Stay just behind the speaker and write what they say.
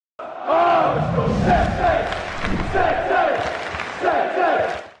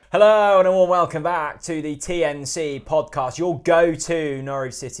Hello and a warm welcome back to the TNC Podcast, your go-to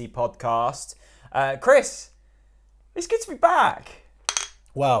Norwich City podcast. Chris, it's good to be back.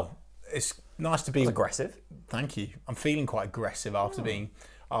 Well, it's nice to be aggressive. Thank you. I'm feeling quite aggressive after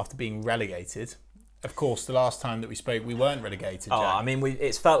being relegated. Of course, the last time that we spoke, we weren't relegated. Jack. I mean,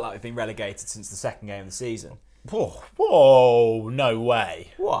 it's felt like we've been relegated since the second game of the season. Whoa, no way.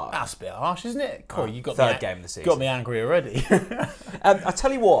 What? That's a bit harsh, isn't it? Corey, you got third game of the season. Got me angry already. I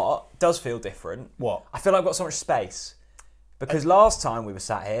tell you what does feel different. What? I feel like I've got so much space. Because last time we were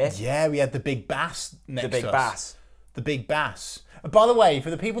sat here... Yeah, we had the big bass next to us. The big bass. The big bass. By the way, for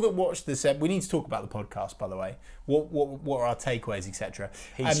the people that watch this, we need to talk about the podcast, by the way. What are our takeaways, etc.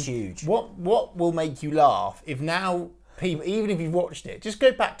 He's huge. What will make you laugh if now people, even if you've watched it, just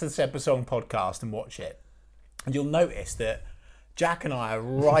go back to the Seb Song podcast and watch it. And you'll notice that Jack and I are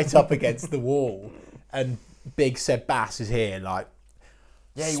right up against the wall, and Big Seb Bass is here, like...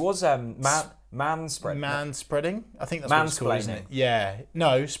 Yeah, he was man-spreading. Man-spreading? I think that's what it's called, isn't it? Yeah.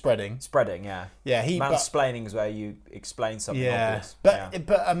 No, spreading. Spreading, yeah. Yeah, mansplaining is where you explain something obvious.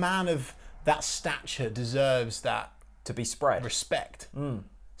 But a man of that stature deserves that... To be spread. Respect.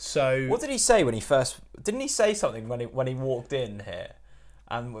 So... What did he say when he first... Didn't he say something when he walked in here?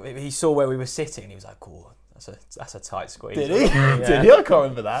 And he saw where we were sitting and he was like, cool. That's a tight squeeze. Did he? Yeah. Did he? I can't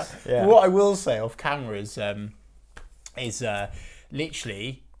remember that. Yeah. What I will say off camera is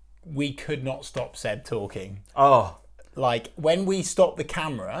literally we could not stop Seb talking. Oh. Like when we stopped the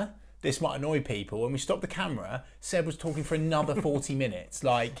camera, this might annoy people, when we stopped the camera, Seb was talking for another 40 minutes.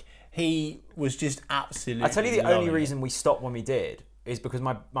 Like he was just absolutely... I tell you the only reason we stopped when we did is because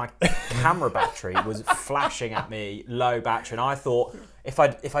my camera battery was flashing at me, low battery, and I thought, if I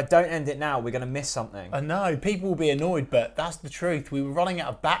don't end it now, we're going to miss something. I know, people will be annoyed, but that's the truth. We were running out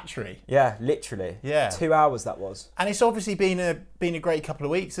of battery. Yeah, literally. Yeah. 2 hours that was. And it's obviously been a great couple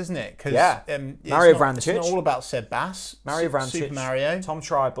of weeks, isn't it? Cause, yeah. Mario Vrancic. It's not all about Seb Bass. Mario Vrancic. Super Mario. Tom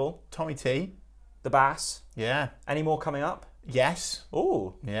Tribal. Tommy T. The Bass. Yeah. Any more coming up? Yes.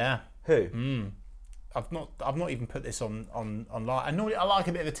 Ooh. Yeah. Who? I've not even put this on online. I like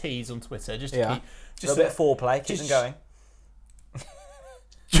a bit of a tease on Twitter just to keep just a little bit of foreplay, keep them going.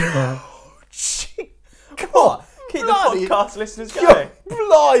 Come on, keep the podcast listeners going.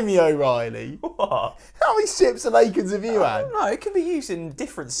 Blimey, O'Reilly. What? How many sips and acres have you had? No, it can be used in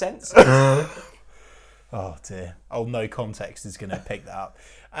different senses. Oh dear. Oh, no context is going to pick that up.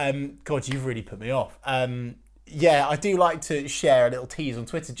 God, you've really put me off. Yeah, I do like to share a little tease on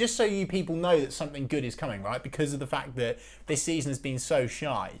Twitter, just so you people know that something good is coming, right? Because of the fact that this season has been so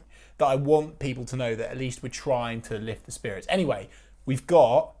shy, that I want people to know that at least we're trying to lift the spirits. Anyway, we've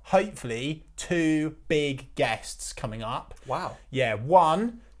got, hopefully, 2 big guests coming up. Wow. Yeah,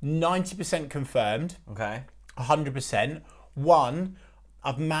 one, 90% confirmed. Okay. 100%. One,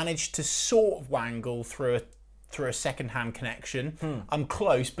 I've managed to sort of wangle through a second-hand connection. I'm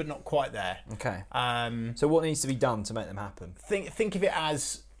close, but not quite there. Okay. So what needs to be done to make them happen? Think of it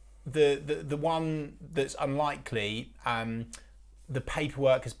as the one that's unlikely. The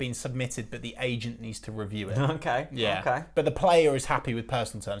paperwork has been submitted, but the agent needs to review it. Okay. Yeah. Okay. But the player is happy with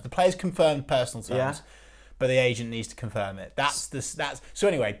personal terms. The player's confirmed personal terms, but the agent needs to confirm it. That's so.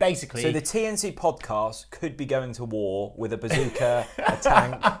 Anyway, basically, so the TNC podcast could be going to war with a bazooka, a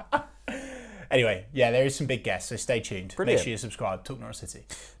tank. Anyway, yeah, there is some big guests, so stay tuned. Brilliant. Make sure you subscribe. Talk Norwich City.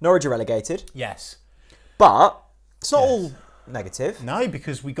 Norwich are relegated. Yes. But it's not all negative. No,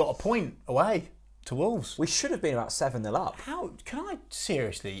 because we got a point away to Wolves. We should have been about 7-0 up. How can I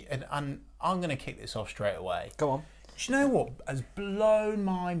seriously? And I'm going to kick this off straight away. Go on. Do you know what has blown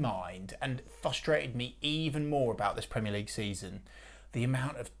my mind and frustrated me even more about this Premier League season? The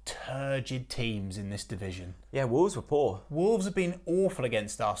amount of turgid teams in this division. Yeah, Wolves were poor. Wolves have been awful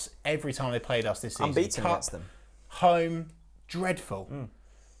against us every time they played us this season. Unbeaten against them. Home, dreadful.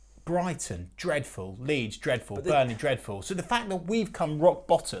 Brighton, dreadful. Leeds, dreadful. Burnley, dreadful. So the fact that we've come rock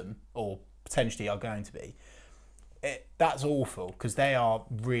bottom, or potentially are going to be, that's awful, because they are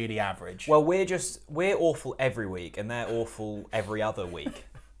really average. Well, we're awful every week, and they're awful every other week.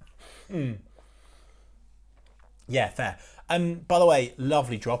 Yeah, fair. By the way,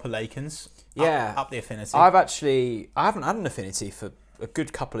 lovely drop of Lakens. Yeah. Up the affinity. I haven't had an affinity for a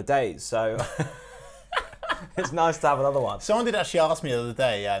good couple of days, so it's nice to have another one. Someone did actually ask me the other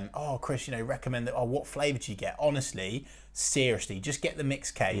day, oh, Chris, recommend that. Oh, what flavour do you get? Honestly, seriously, just get the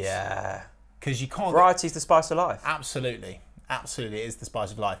mixed case. Yeah. Because you can't... Variety's the spice of life. Absolutely. Absolutely, it is the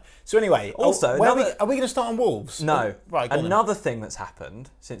spice of life. So anyway, also, are we going to start on Wolves? No. Right, another thing that's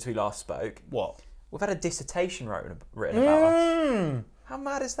happened since we last spoke. What? We've had a dissertation written about us. How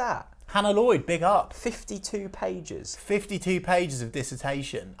mad is that? Hannah Lloyd, big up. 52 pages. 52 pages of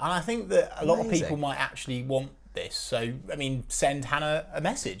dissertation. And I think that a lot of Amazing. people might actually want this. So, I mean, send Hannah a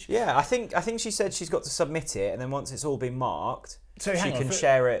message. Yeah, I think she said she's got to submit it, and then once it's all been marked, So she can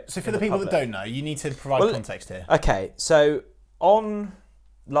share it. So for the people that don't know, you need to provide context here. Okay, so on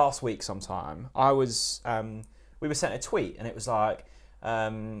last week sometime, I was we were sent a tweet, and it was like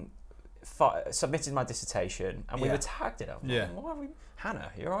submitted my dissertation, and we were tagged in it. Yeah. Like, why are we,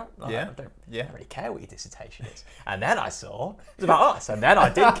 Hannah, you all right? Like, Yeah. I don't really care what your dissertation is. And then I saw it was about us, and then I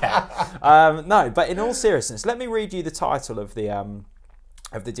did care. No, but in all seriousness, let me read you the title of the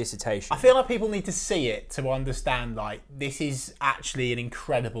dissertation. I feel like people need to see it to understand, like, this is actually an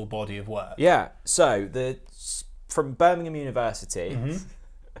incredible body of work. Yeah, so from Birmingham University,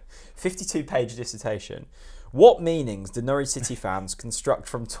 52-page dissertation. What meanings did Norwich City fans construct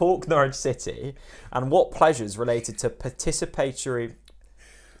from Talk Norwich City, and what pleasures related to participatory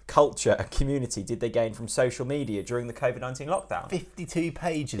culture and community did they gain from social media during the COVID-19 lockdown? 52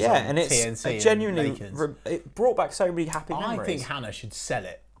 pages. Yeah, on and it's TNC genuinely it brought back so many happy memories. I think Hannah should sell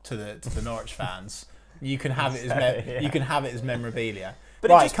it to the Norwich fans. You can have it as you can have it as memorabilia.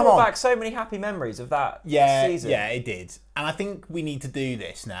 But it just brought back so many happy memories of that season. Yeah, it did. And I think we need to do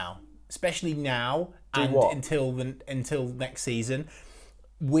this now, especially now until next season.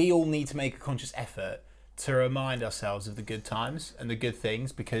 We all need to make a conscious effort to remind ourselves of the good times and the good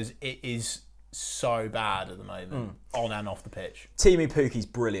things, because it is so bad at the moment, on and off the pitch. Teemu Pukki's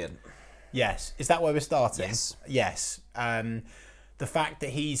brilliant. Yes. Is that where we're starting? Yes. Yes. The fact that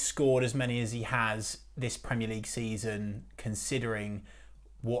he's scored as many as he has this Premier League season, considering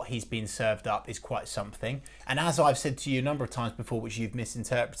what he's been served up, is quite something. And as I've said to you a number of times before, which you've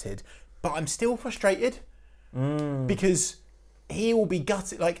misinterpreted, but I'm still frustrated because he will be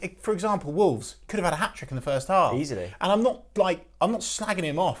gutted. Like, for example, Wolves could have had a hat-trick in the first half. Easily. And I'm not slagging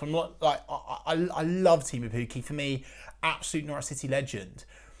him off. I'm not like, I love Teemu Pukki. For me, absolute Norwich City legend.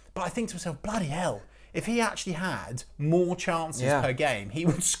 But I think to myself, bloody hell, if he actually had more chances per game, he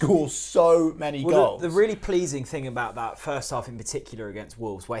would score so many goals. The really pleasing thing about that first half in particular against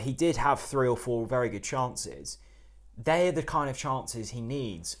Wolves, where he did have 3 or 4 very good chances, they're the kind of chances he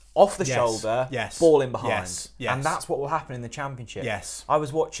needs. Off the shoulder, ball in behind. Yes. And that's what will happen in the Championship. Yes. I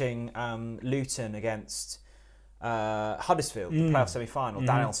was watching Luton against Huddersfield, the playoff semi-final,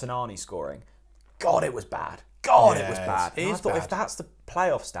 Daniel Sinani scoring. God, it was bad. It was bad. I thought, if that's the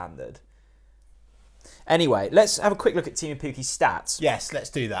playoff standard... Anyway, let's have a quick look at Teemu Pukki's stats. Yes, let's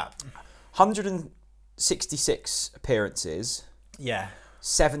do that. 166 appearances. Yeah.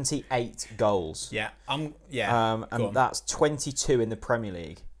 78 goals. Yeah. And that's 22 in the Premier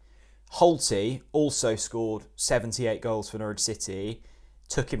League. Holty also scored 78 goals for Norwich City.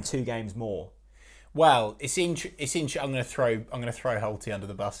 Took him 2 games more. Well, I'm going to throw Holty under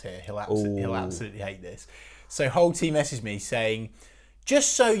the bus here. He'll absolutely hate this. So Holty messaged me saying,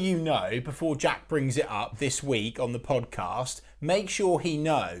 just so you know, before Jack brings it up this week on the podcast, make sure he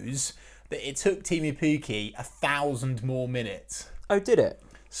knows that it took Teemu Pukki 1,000 more minutes. Oh, did it?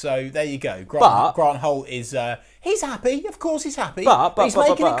 So there you go. Grant Holt is he's happy. Of course, he's happy. But he's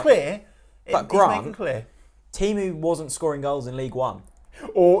making it clear. But Grant, Teemu wasn't scoring goals in League One.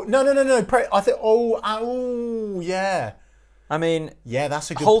 Or no. I think. Oh, yeah. I mean, yeah, that's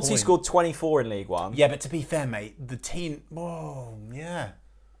a good Holty point. scored 24 in League One. Yeah, but to be fair, mate, the team. Oh, yeah.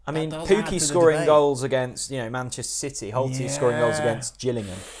 I mean, Pukki scoring goals against Manchester City. Holty scoring goals against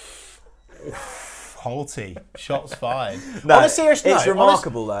Gillingham. Holty, shots fired. No, on a serious note, it's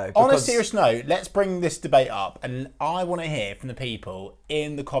remarkable though. On a serious note, let's bring this debate up, and I want to hear from the people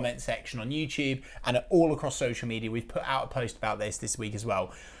in the comment section on YouTube and all across social media. We've put out a post about this week as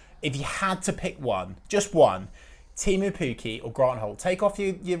well. If you had to pick one, just one, Teemu Pukki or Grant Holt, take off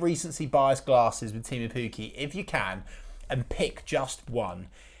your recency bias glasses with Teemu Pukki if you can, and pick just one.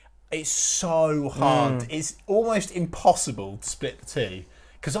 It's so hard. It's almost impossible to split the two.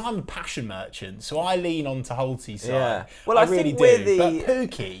 Because I'm a passion merchant, so I lean on to Holty's side. Yeah. Well, I really do. But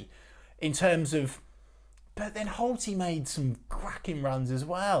Pukki, in terms of... But then Holty made some cracking runs as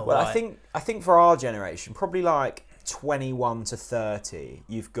well. Well, I think for our generation, probably like 21 to 30,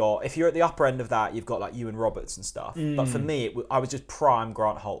 you've got... If you're at the upper end of that, you've got like Ewan Roberts and stuff. But for me, I was just prime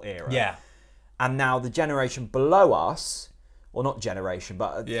Grant Holt era. Yeah. And now the generation below us... Well, not generation,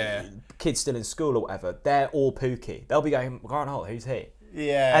 but kids still in school or whatever, they're all Pukki. They'll be going, Grant Holt, who's he?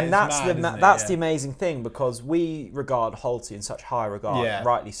 Yeah, and that's the amazing thing, because we regard Holty in such high regard,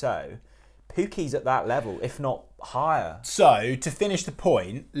 rightly so. Pukki's at that level, if not higher. So, to finish the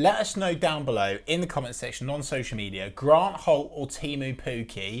point, let us know down below in the comment section on social media, Grant Holt or Teemu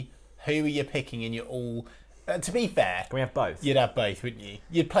Pukki, who are you picking in your all To be fair, Can we have both? you'd have both, wouldn't you?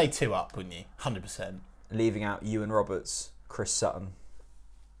 You'd play 2 up, wouldn't you? 100%. Leaving out Ewan Roberts, Chris Sutton,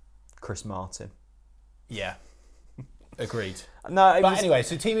 Chris Martin. Yeah. Agreed. No, But anyway,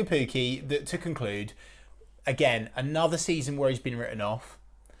 so Teemu Pukki, to conclude, again, another season where he's been written off.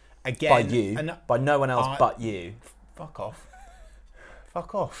 Again, by you, by no one else but you. Fuck off.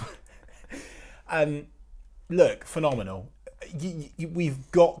 Fuck off. Look, phenomenal.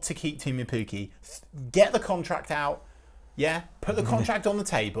 We've got to keep Teemu Pukki. Get the contract out. Yeah, put the contract on the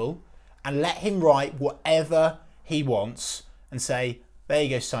table and let him write whatever he wants and say, there you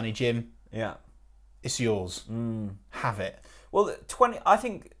go, Sonny Jim. Yeah. It's yours. Have it. Well, 20. I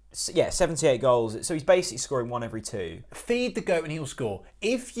think 78 goals. So he's basically scoring 1 every 2. Feed the goat and he'll score.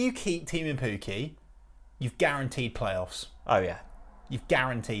 If you keep Teemu Pukki, you've guaranteed playoffs. Oh yeah. You've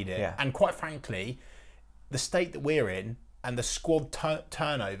guaranteed it. Yeah. And quite frankly, the state that we're in and the squad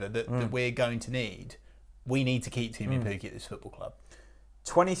turnover that we're going to need, we need to keep Teemu Pukki at this football club.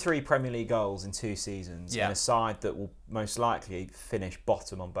 23 Premier League goals in 2 seasons in a side that will most likely finish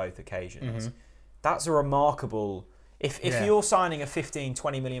bottom on both occasions. That's a remarkable... If you're signing a 15,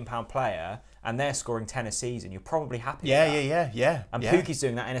 20 million pound player and they're scoring 10 a season, you're probably happy with that. Yeah. And Pukki's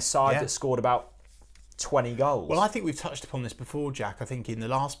doing that in a side that scored about 20 goals. Well, I think we've touched upon this before, Jack. I think in the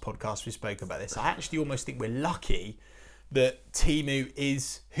last podcast we spoke about this. I actually almost think we're lucky that Teemu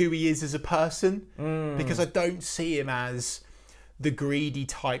is who he is as a person, because I don't see him as the greedy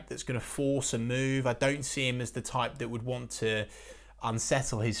type that's going to force a move. I don't see him as the type that would want to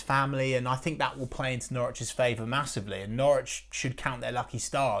unsettle his family, and I think that will play into Norwich's favour massively. And Norwich should count their lucky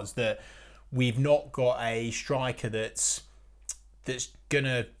stars that we've not got a striker that's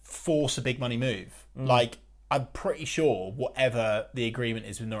gonna force a big money move. Like, I'm pretty sure whatever the agreement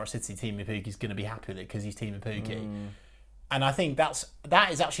is with Norwich City, Teemu Pukki is going to be happy with it because he's Teemu Pukki. And I think that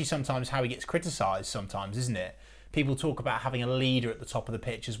is actually sometimes how he gets criticised. Sometimes, isn't it? People talk about having a leader at the top of the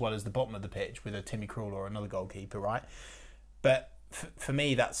pitch as well as the bottom of the pitch with a Timmy Krul or another goalkeeper, right? But for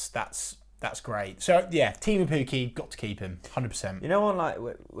me, that's great. So yeah, Teemu Pukki, got to keep him, 100%. You know, like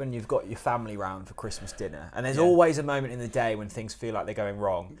when you've got your family round for Christmas dinner, and there's always a moment in the day when things feel like they're going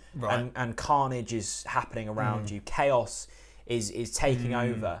wrong, and carnage is happening around you, chaos is taking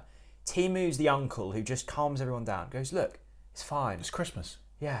over. Teemu's the uncle who just calms everyone down. Goes, look, it's fine. It's Christmas.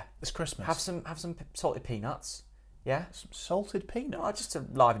 Yeah, it's Christmas. Have some salted peanuts. Yeah, some salted peanuts. No, just to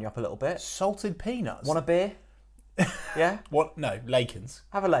liven you up a little bit. Salted peanuts. Want a beer? Yeah. What? No, Lakens.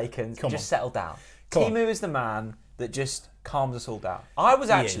 Have a Lakens. Just settle down. Come Teemu is the man that just calms us all down. I was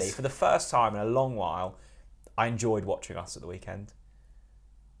actually, for the first time in a long while, I enjoyed watching us at the weekend.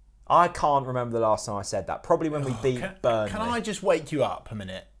 I can't remember the last time I said that. Probably when we beat Burnley. Can I just wake you up a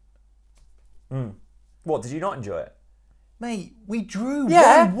minute? What, did you not enjoy it? Mate, we drew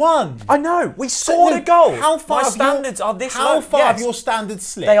 1-1. I know. We scored a goal. How far My standards are this low. How far have your standards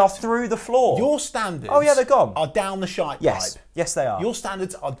slipped? They are through the floor. Your standards they're gone. Are down the shite pipe. Yes, they are. Your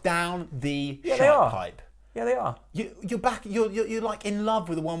standards are down the shite pipe. Yeah, they are. You're back. You're like in love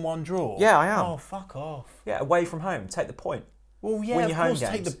with a 1-1 draw. Yeah, I am. Oh, fuck off. Yeah, away from home. Take the point. Well, yeah, of course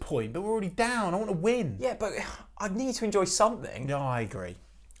take the point, but we're already down. I want to win. Yeah, but I need to enjoy something. No, I agree.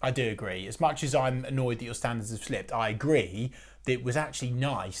 I do agree. As much as I'm annoyed that your standards have slipped, I agree that it was actually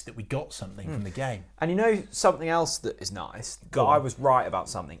nice that we got something from the game. And you know something else that is nice? I was right about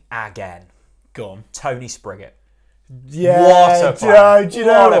something again. Go on. Tony Spriggett. Yeah. What a player. Do you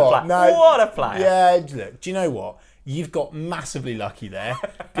know what? No, what a player. Yeah, look, do you know what? You've got massively lucky there,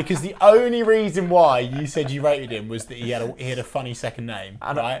 because the only reason why you said you rated him was that he had a funny second name,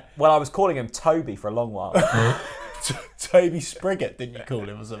 right? Well, I was calling him Toby for a long while. Toby Spriggett, didn't you call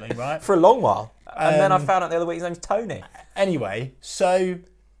him or something, right? For a long while. And then I found out the other week his name's Tony. Anyway, so...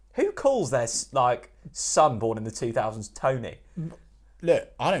 Who calls their son born in the 2000s Tony?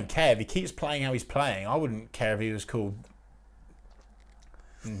 Look, I don't care. If he keeps playing how he's playing, I wouldn't care if he was called...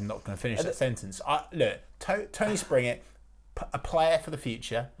 I'm not going to finish that sentence. Look, Tony Spriggett, a player for the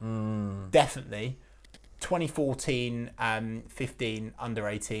future, definitely. 2014, 15 under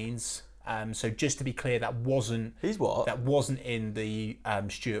 18s. So just to be clear, that wasn't... He's what? That wasn't in the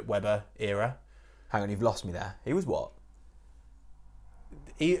Stuart Webber era. Hang on, you've lost me there. He was what?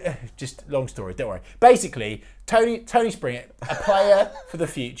 Just long story, don't worry. Basically, Tony Spriggett, a player for the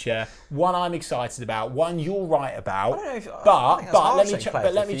future, one I'm excited about, one you're right about. I don't know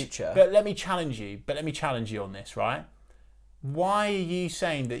but let me challenge you. But let me challenge you on this, right? Why are you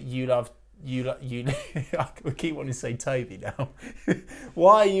saying that you love I keep wanting to say Toby now.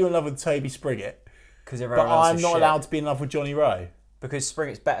 Why are you in love with Toby Spriggett? Because everyone else I'm not allowed to be in love with Johnny Rowe. Because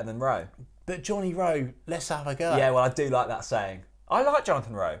Springett's better than Rowe. But Johnny Rowe, let's have a go. Yeah, well, I do like that saying. I like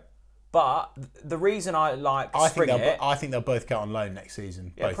Jonathan Rowe. But the reason I like I think they'll both go on loan next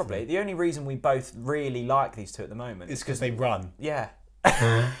season. Yeah, probably. The only reason we both really like these two at the moment is because they run. Yeah.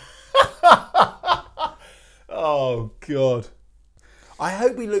 Oh, God. I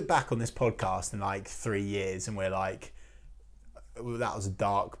hope we look back on this podcast in like 3 years and we're like, well, that was a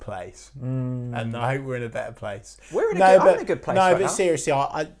dark place. And I hope we're in a better place. I'm in a good place right but now. Seriously,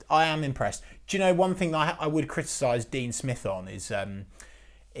 I am impressed. Do you know one thing that I would criticise Dean Smith on is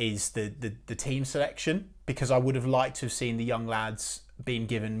the team selection, because I would have liked to have seen the young lads being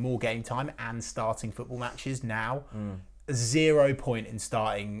given more game time and starting football matches now. 0 point in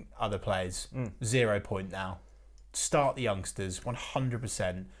starting other players. 0 point now. Start the youngsters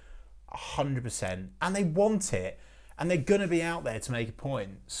 100%, 100%, and they want it, and they're going to be out there to make a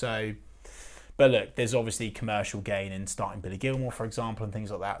point. So, but look, there's obviously commercial gain in starting Billy Gilmore, for example, and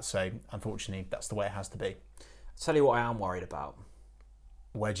things like that. So, unfortunately, that's the way it has to be. I'll tell you what I am worried about.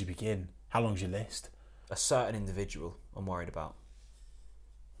 Where'd you begin? How long's your list? A certain individual I'm worried about.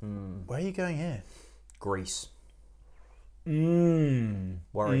 Where are you going here? Greece. Worried.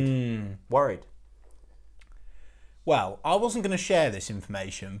 Worried. Well, I wasn't going to share this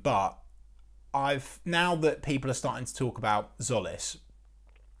information, but now that people are starting to talk about Zolis,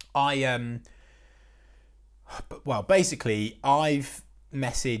 basically I've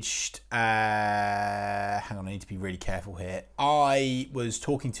messaged, hang on, I need to be really careful here. I was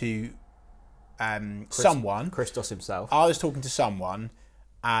talking to someone. Christos himself. I was talking to someone,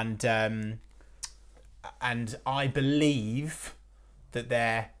 and I believe that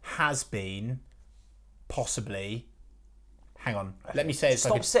there has been possibly. Hang on. Let me say this.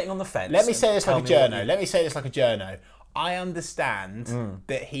 Stop sitting on the fence. Let me say this like a journo. Let me say this like a journo. I understand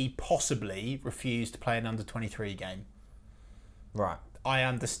that he possibly refused to play an under-23 game. Right. I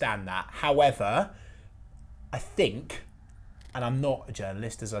understand that. However, I think, and I'm not a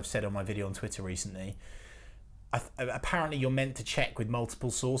journalist, as I've said on my video on Twitter recently, apparently you're meant to check with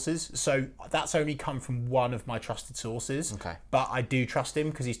multiple sources. So that's only come from one of my trusted sources. Okay. But I do trust him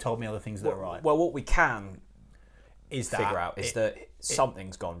because he's told me other things that are right. Well, what we can figure out is that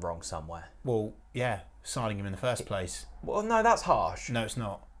something's gone wrong somewhere. Well, yeah, signing him in the first place. Well, no, that's harsh. No, it's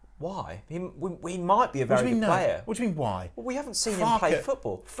not. Why? We might be a very good player. What do you mean, why? Well, we haven't seen him play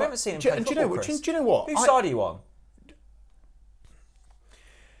football. We haven't seen him play football, Chris. Do you know what? Whose side are you on?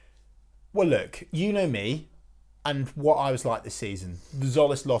 Well, look, you know me and what I was like this season. The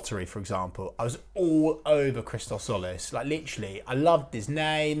Zolis lottery, for example. I was all over Christos Zolis. Like, literally, I loved his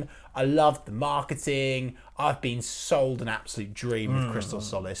name. I loved the marketing. I've been sold an absolute dream with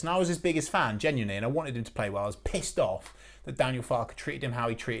Christos Zolis. And I was his biggest fan, genuinely, and I wanted him to play well. I was pissed off that Daniel Farke treated him how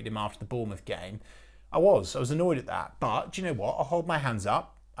he treated him after the Bournemouth game. I was annoyed at that. But do you know what? I'll hold my hands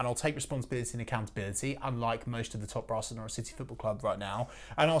up and I'll take responsibility and accountability, unlike most of the top brass at Norwich City Football Club right now.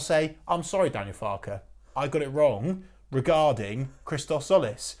 And I'll say, I'm sorry, Daniel Farke. I got it wrong regarding Christos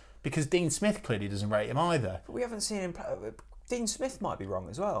Zolis, because Dean Smith clearly doesn't rate him either. But we haven't seen him play. Dean Smith might be wrong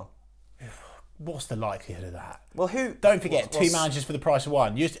as well. What's the likelihood of that? Well, who? Don't forget, two managers for the price of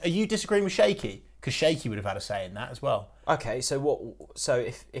one. Are you disagreeing with Shaky? Because Shaky would have had a say in that as well. Okay, so what? So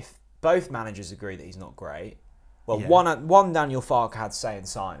if both managers agree that he's not great, well, Yeah. one Daniel Farke had say in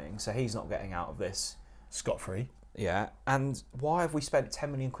signing, so he's not getting out of this Scot-free. Yeah, and why have we spent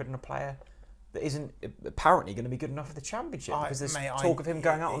 10 million quid on a player that isn't apparently going to be good enough for the Championship? Because there's talk of him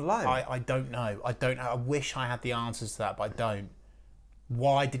going out on loan. I don't know. I wish I had the answers to that, but I don't.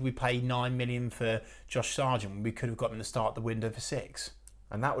 Why did we pay 9 million for Josh Sargent when we could have got him to start the window for 6?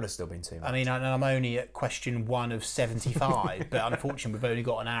 And that would have still been too much. I mean, I'm only at question 1 of 75, but unfortunately we've only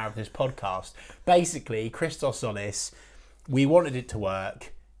got an hour of this podcast. Basically, Christos Zolis, we wanted it to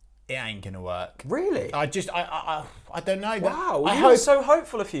work. It ain't going to work. Really? I don't know. Wow, you were so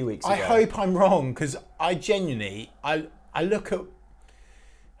hopeful a few weeks ago. I hope I'm wrong, because I genuinely, I look at,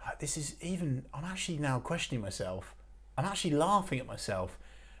 this is even, I'm actually now questioning myself. I'm actually laughing at myself.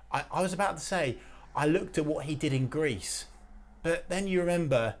 I was about to say, I looked at what he did in Greece, but then you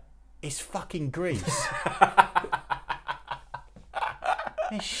remember, it's fucking Greece.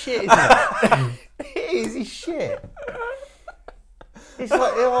 It's shit, isn't it? It is, it's shit. It's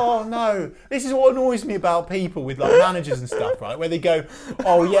like, oh no. This is what annoys me about people with like managers and stuff, right? Where they go,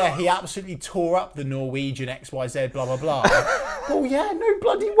 oh yeah, he absolutely tore up the Norwegian XYZ, blah, blah, blah. Oh yeah, no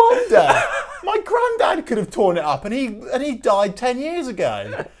bloody wonder. My granddad could have torn it up and he died 10 years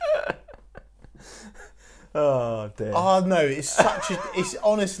ago. Oh dear. Oh no, it's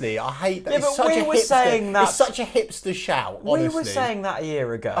honestly, I hate that. Yeah, it's but we were saying that. It's such a hipster shout, honestly. We were saying that a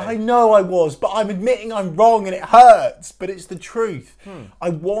year ago. I know I was, but I'm admitting I'm wrong and it hurts, but it's the truth. I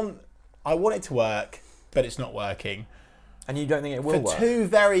want it to work, but it's not working. And you don't think it will work? For two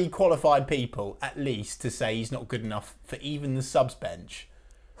very qualified people, at least, to say he's not good enough for even the subs bench.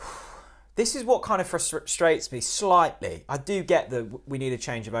 This is what kind of frustrates me slightly. I do get that we need a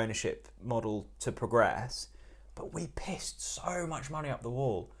change of ownership model to progress, but we pissed so much money up the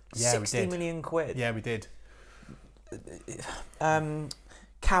wall. Yeah, 60 million quid. Yeah, we did.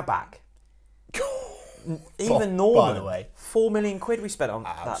 Kabak. Even Norman. By the way. 4 million quid we spent on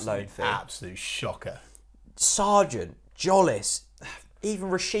that loan fee. Absolute shocker. Sargent, Jollis, even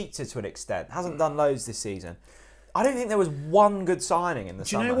Rashica to an extent. Hasn't done loads this season. I don't think there was one good signing in the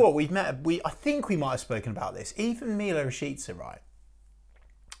summer. Do you know what? I think we might have spoken about this. Even Milo Rashica, right?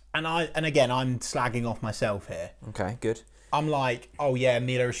 And again, I'm slagging off myself here. Okay, good. I'm like, oh yeah,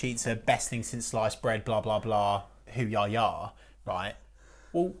 Milo Rashica, best thing since sliced bread, blah, blah, blah, hoo ya ya, right?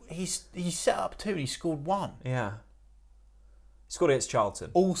 Well, he's set up 2 and he scored 1. Yeah. He scored against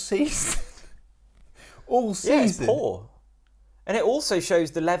Charlton. All season. All season. Yeah, it's poor. And it also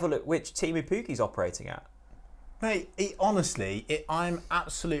shows the level at which Teemu Pukki's operating at. Mate, honestly, I'm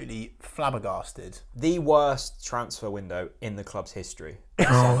absolutely flabbergasted. The worst transfer window in the club's history.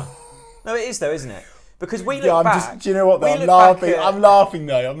 No, it is though, isn't it? Because we look back... do you know what, though? I'm laughing. I'm laughing,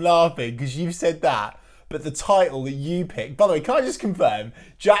 though. I'm laughing because you've said that. But the title that you picked... By the way, can I just confirm?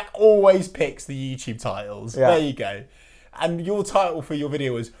 Jack always picks the YouTube titles. Yeah. There you go. And your title for your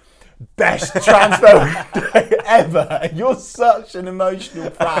video was... Best transfer ever. You're such an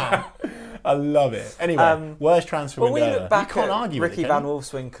emotional fan. I love it. Anyway, worst transfer window. Well, we look back you can't at argue Ricky with it, Van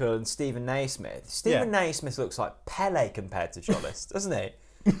Wolfswinkel and Stephen Naismith. Stephen Naismith looks like Pele compared to Jollis, doesn't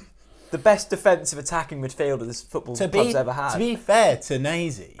he? The best defensive attacking midfielder this football club's ever had. To be fair to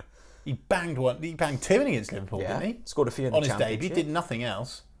Naisy, he banged 2 in against Liverpool, didn't he? Scored a few in the Championship. On his debut, did nothing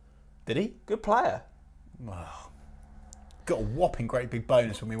else. Did he? Good player. Wow. Got a whopping great big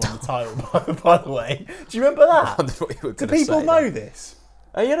bonus when we won the title, by the way. Do you remember that? I wondered what you were Do people know this?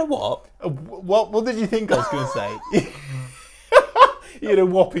 You know what? What did you think I was going to say? You had a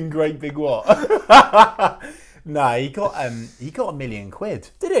whopping great big what? No, he got £1 million.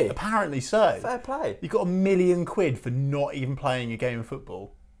 Did he? Apparently so. Fair play. He got £1 million for not even playing a game of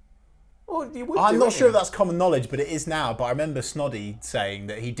football. Well, I'm not sure if that's common knowledge, but it is now. But I remember Snoddy saying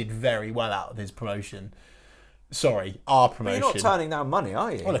that he did very well out of his promotion. Sorry, our promotion. But you're not turning down money,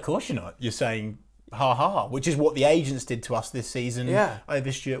 are you? Well, of course you're not. You're saying ha ha, which is what the agents did to us this season. Yeah.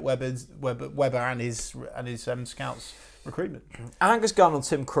 Over Stuart Webber and his scouts recruitment. Angus Gunn on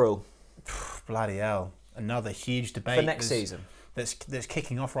Tim Krul. Bloody hell! Another huge debate for next season. That's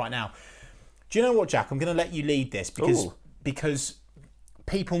kicking off right now. Do you know what, Jack? I'm going to let you lead this because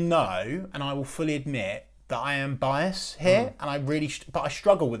people know, and I will fully admit that I am biased here, and I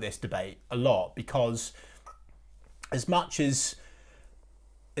struggle with this debate a lot because as much as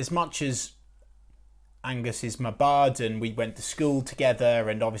Angus is my bud and we went to school together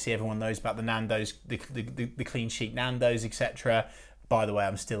and obviously everyone knows about the Nando's, the clean sheet Nando's, etc. By the way,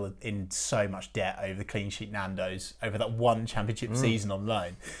 I'm still in so much debt over the clean sheet Nando's over that one championship season on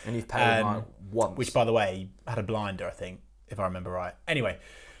loan. And you've paid him once. Which, by the way, had a blinder, I think, if I remember right. Anyway,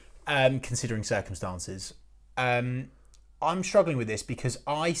 considering circumstances, I'm struggling with this because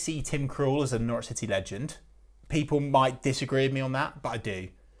I see Tim Krul as a Norwich City legend. People might disagree with me on that, but I do.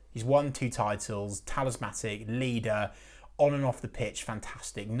 He's won 2 titles, talismanic, leader, on and off the pitch,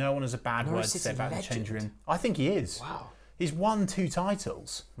 fantastic. No one has a bad word to say about the change room. I think he is. Wow. He's won 2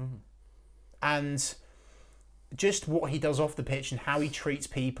 titles. And just what he does off the pitch and how he treats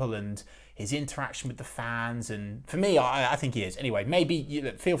people and his interaction with the fans. And for me, I think he is. Anyway,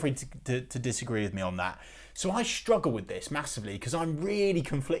 maybe feel free to disagree with me on that. So I struggle with this massively because I'm really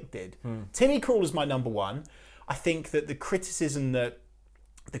conflicted. Timmy Krul is my number 1. I think that the criticism that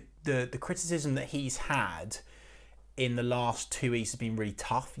the criticism that he's had in the last 2 weeks has been really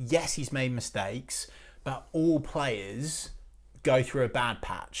tough. Yes, he's made mistakes, but all players go through a bad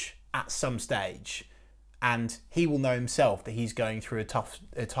patch at some stage, and he will know himself that he's going through a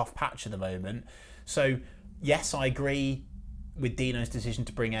tough patch at the moment. So yes, I agree with Dino's decision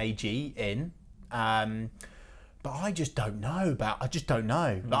to bring AG in. But I just don't know I just don't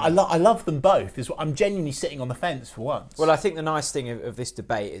know. Like, I love them both. I'm genuinely sitting on the fence for once. Well, I think the nice thing of this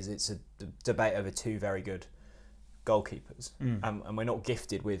debate is it's a debate over 2 very good goalkeepers. And we're not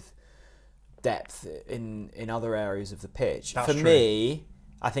gifted with depth in other areas of the pitch. That's for true. Me,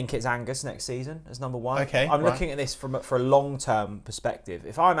 I think it's Angus next season as number 1. Okay, I'm looking at this for a long-term perspective.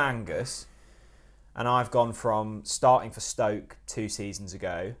 If I'm Angus and I've gone from starting for Stoke 2 seasons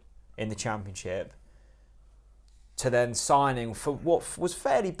ago in the Championship to then signing for what was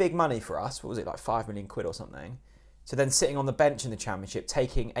fairly big money for us, what was it, like £5 million or something, to then sitting on the bench in the Championship,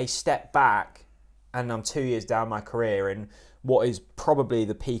 taking a step back and I'm 2 years down my career in what is probably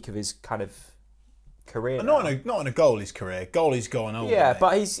the peak of his kind of career. Not in a goalie's career. Goalie's gone older. Yeah,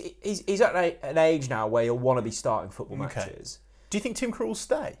 but he's at an age now where you'll want to be starting football matches. Do you think Tim Krul will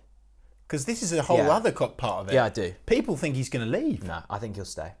stay? Because this is a whole other part of it. Yeah, I do. People think he's going to leave. No, I think he'll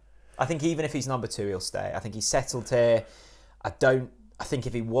stay. I think even if he's number 2, he'll stay. I think he's settled here. I think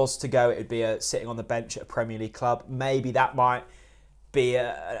if he was to go, it would be sitting on the bench at a Premier League club. Maybe that might be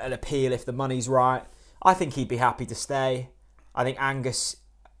an appeal if the money's right. I think he'd be happy to stay. I think Angus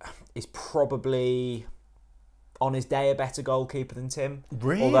is probably on his day a better goalkeeper than Tim.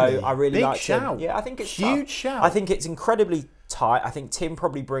 Really? Although I really Big like shout. Tim. Yeah, I think it's huge tough. shout. I think it's incredibly tight. I think Tim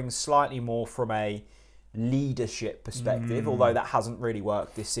probably brings slightly more from a leadership perspective, although that hasn't really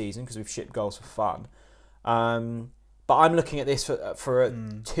worked this season because we've shipped goals for fun. But I'm looking at this for a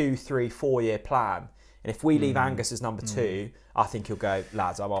 2, 3, 4 year plan. And if we leave Angus as number 2, I think he'll go,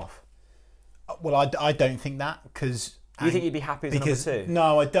 lads, I'm off. Well, I don't think that because... You think he'd be happy as number 2?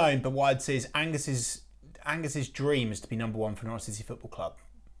 No, I don't. But what I'd say is Angus's dream is to be number 1 for Norwich City Football Club.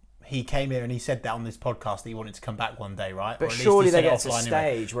 He came here and he said that on this podcast that he wanted to come back one day, right? But surely they get to a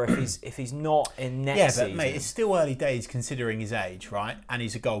stage where if he's not in next season... Yeah, but mate, it's still early days considering his age, right? And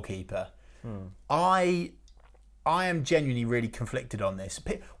he's a goalkeeper. I am genuinely really conflicted on this.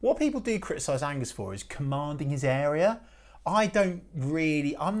 What people do criticise Angus for is commanding his area. I'm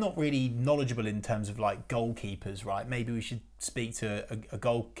not really knowledgeable in terms of like goalkeepers, right? Maybe we should speak to a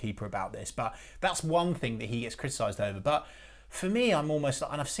goalkeeper about this, but that's one thing that he gets criticised over. But for me, I'm almost,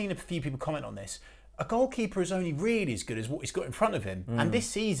 and I've seen a few people comment on this, a goalkeeper is only really as good as what he's got in front of him. And this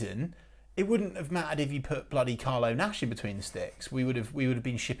season, it wouldn't have mattered if you put bloody Carlo Nash in between the sticks. We would have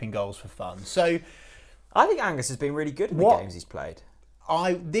been shipping goals for fun. So I think Angus has been really good in the games he's played.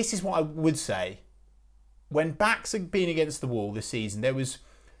 This is what I would say. When backs have been against the wall this season,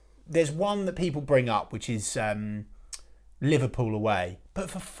 there's one that people bring up, which is Liverpool away. But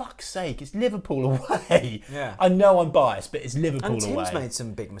for fuck's sake, it's Liverpool away. Yeah. I know I'm biased, but it's Liverpool away. And Tim's made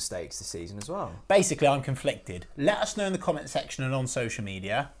some big mistakes this season as well. Basically, I'm conflicted. Let us know in the comment section and on social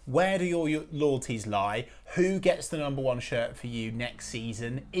media, where do your loyalties lie? Who gets the number 1 shirt for you next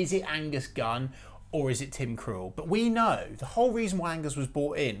season? Is it Angus Gunn? Or is it Tim Krul? But we know the whole reason why Angus was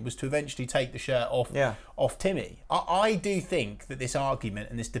brought in was to eventually take the shirt off Timmy. I do think that this argument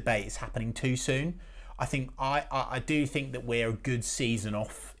and this debate is happening too soon. I do think that we're a good season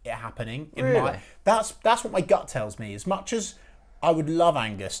off it happening. Really? That's what my gut tells me. As much as I would love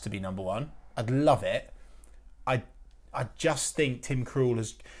Angus to be number 1, I'd love it. I just think Tim Krul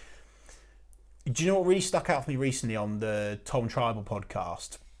has... Do you know what really stuck out for me recently on the Tom Tribal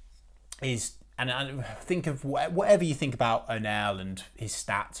podcast is... And I think of whatever you think about O'Neill and his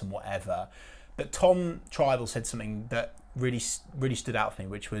stats and whatever, but Tom Tribal said something that really stood out for me,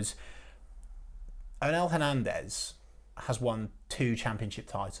 which was O'Neill Hernandez has won 2 championship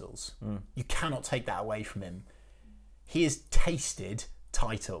titles. You cannot take that away from him. He has tasted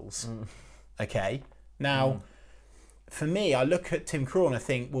titles. Okay? Now, for me, I look at Tim Krul and I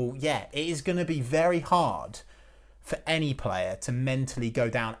think, well, yeah, it is going to be very hard for any player to mentally go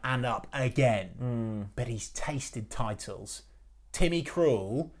down and up again. But he's tasted titles. Timmy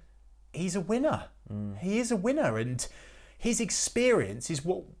Krul, he's a winner. He is a winner, and his experience is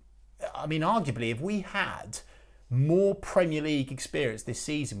what... I mean, arguably, if we had more Premier League experience this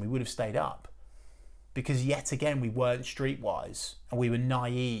season, we would have stayed up. Because yet again, we weren't streetwise, and we were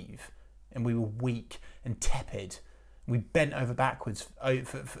naive, and we were weak and tepid. We bent over backwards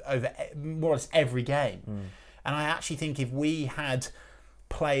over more or less every game. And I actually think if we had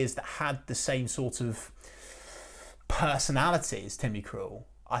players that had the same sort of personality as Timmy Krul,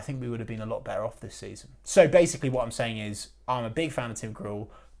 I think we would have been a lot better off this season. So basically what I'm saying is I'm a big fan of Tim Krul,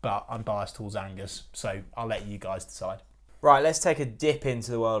 but I'm biased towards Angus. So I'll let you guys decide. Right, let's take a dip into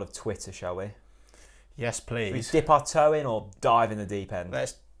the world of Twitter, shall we? Yes, please. Should we dip our toe in or dive in the deep end?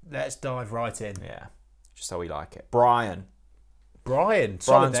 Let's dive right in. Yeah, just how we like it. Brian's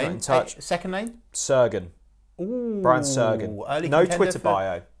solid name. got in touch. Second name? Sergen. Ooh, Brian Sergen. Early no contender Twitter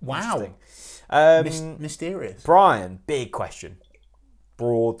bio. Wow. Mysterious. Brian, big question.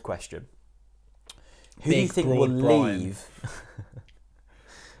 Broad question. Who do you think will leave?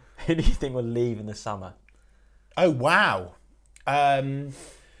 Who do you think will leave in the summer? Oh, wow.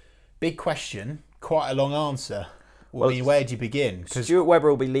 Big question. Quite a long answer. Where do you begin? Stuart Webber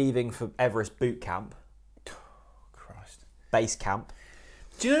will be leaving for Everest Boot Camp. Christ. Base camp.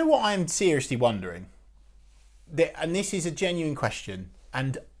 Do you know what I'm seriously wondering? And this is a genuine question.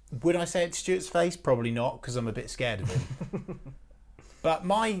 And would I say it to Stuart's face? Probably not, because I'm a bit scared of him. But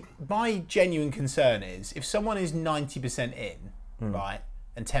my genuine concern is if someone is 90% in, right,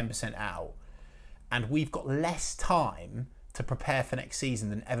 and 10% out, and we've got less time to prepare for next season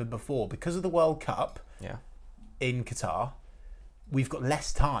than ever before because of the World Cup in Qatar. We've got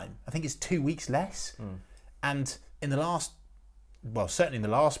less time. I think it's 2 weeks less. And in the last, well, certainly in the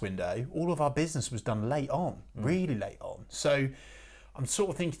last window, all of our business was done late on, really late on. So I'm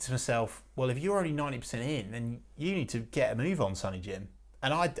sort of thinking to myself, well, if you're only 90% in, then you need to get a move on, Sonny Jim.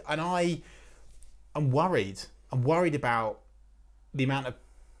 And I'm worried. I'm worried about the amount of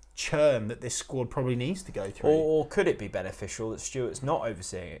churn that this squad probably needs to go through. Or could it be beneficial that Stuart's not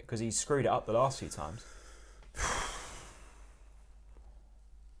overseeing it because he's screwed it up the last few times?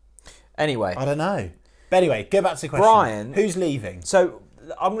 Anyway. I don't know. But anyway, go back to the question. Brian. Who's leaving? So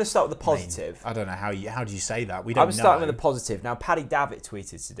I'm going to start with the positive. I don't know how do you say that? We don't know. I'm starting with the positive. Now, Paddy Davitt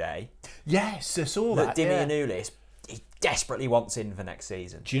tweeted today. Yes, I saw that. Dimi Anulis, he desperately wants in for next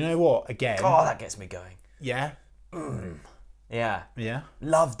season. Do you know what? Again. Oh, that gets me going. Yeah. Yeah. Yeah.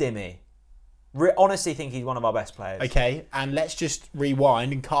 Love Dimi. Honestly think he's one of our best players. Okay, and let's just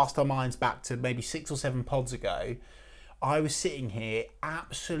rewind and cast our minds back to maybe 6 or 7 pods ago. I was sitting here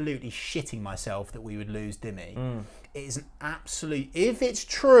absolutely shitting myself that we would lose Dimi. It is an absolute... If it's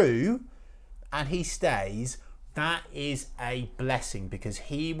true and he stays, that is a blessing because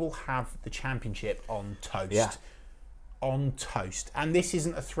he will have the championship on toast. Yeah. On toast. And this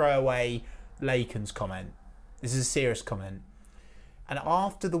isn't a throwaway Lakens comment. This is a serious comment. And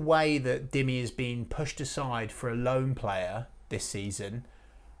after the way that Dimi has been pushed aside for a lone player this season,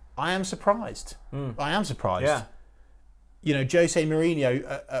 I am surprised. I am surprised. Yeah. You know, Jose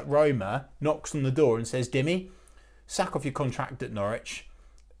Mourinho at Roma knocks on the door and says, Dimi, sack off your contract at Norwich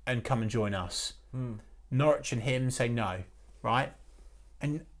and come and join us. Norwich and him say no, right?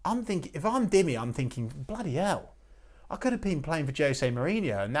 And I'm thinking, if I'm Dimi, I'm thinking, bloody hell, I could have been playing for Jose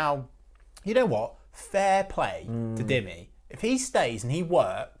Mourinho. And now, you know what? Fair play to Dimi. If he stays and he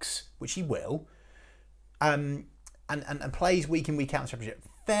works, which he will, and plays week in, week out in the Championship,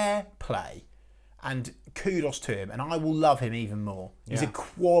 fair play. And kudos to him. And I will love him even more. He's a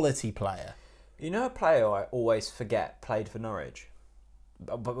quality player. You know a player I always forget played for Norwich,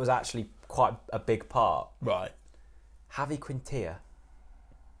 but was actually quite a big part? Right. Javi Quintilla.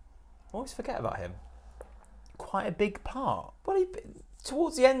 I always forget about him. Quite a big part. Well,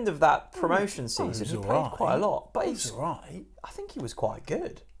 towards the end of that promotion season, he played quite a lot. But he's all right. I think he was quite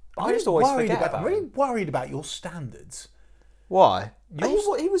good. I just always forget about him. I'm really worried about your standards. Why? He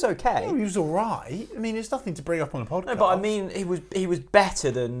was okay. Yeah, he was all right. I mean, it's nothing to bring up on a podcast. No, but I mean, he was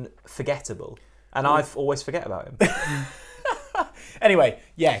better than forgettable, and I always forget about him. Anyway,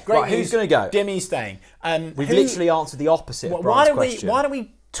 yeah, great. Right, who's going to go? Dimi's staying. We've literally answered the opposite of Brian's question. Why don't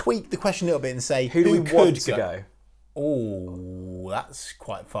we tweak the question a little bit and say who do we want to go? Oh, that's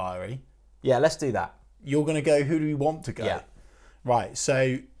quite fiery. Yeah, let's do that. You're going to go. Who do we want to go? Yeah. Right.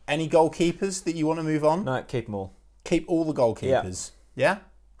 So, any goalkeepers that you want to move on? No, keep them all. Keep all the goalkeepers. Yeah?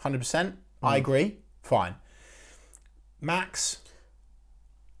 100%? I agree. Fine. Max?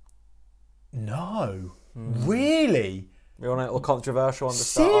 No. Really? You want a little controversial on the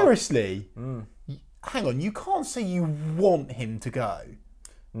start? Seriously? Hang on, you can't say you want him to go.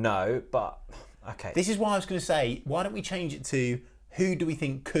 No, but... Okay. This is why I was going to say, why don't we change it to who do we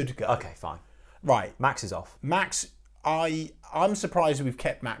think could go? Okay, fine. Right. Max is off. Max, I'm surprised we've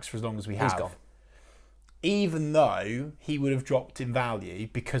kept Max for as long as we have. He's gone. Even though he would have dropped in value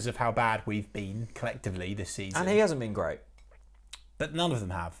because of how bad we've been collectively this season. And he hasn't been great. But none of them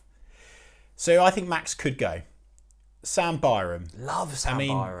have. So I think Max could go. Sam Byram. Love Sam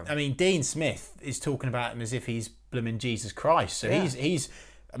Byram. I mean, Dean Smith is talking about him as if he's blooming Jesus Christ. So he's.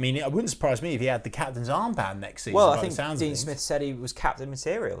 I mean, it wouldn't surprise me if he had the captain's armband next season. Well, I think Dean Smith said he was captain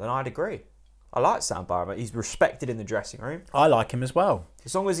material, and I'd agree. I like Sam Byram. He's respected in the dressing room. I like him as well.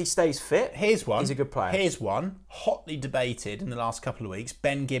 As long as he stays fit, here's one. He's a good player. Here's one, hotly debated in the last couple of weeks.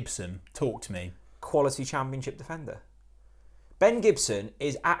 Ben Gibson, talk to me. Quality championship defender. Ben Gibson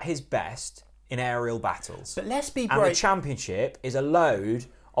is at his best in aerial battles. But let's be And the championship is a load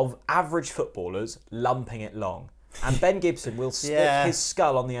of average footballers lumping it long. And Ben Gibson will stick his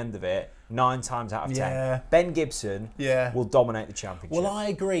skull on the end of it 9 times out of 10. Ben Gibson will dominate the championship. Well, I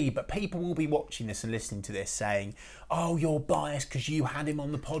agree, but people will be watching this and listening to this saying, oh, you're biased because you had him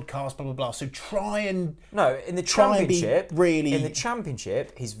on the podcast, blah, blah, blah. So try and... No, in the championship, in the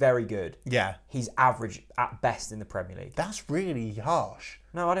championship, he's very good. Yeah. He's average at best in the Premier League. That's really harsh.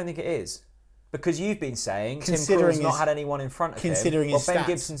 No, I don't think it is. Because you've been saying Tim Krul's not had anyone in front of him. His Ben stats.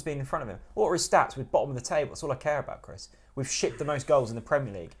 Gibson's been in front of him. What are his stats? We're bottom of the table. That's all I care about, Chris. We've shipped the most goals in the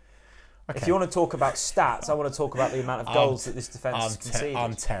Premier League. Okay. If you want to talk about stats, I want to talk about the amount of goals that this defence has conceded.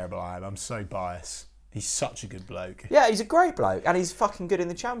 I'm terrible, I am. I'm so biased. He's such a good bloke. Yeah, he's a great bloke, and he's fucking good in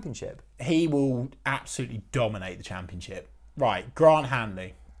the Championship. He will absolutely dominate the Championship. Right, Grant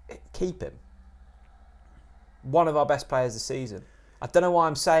Hanley. Keep him. One of our best players this season. I don't know why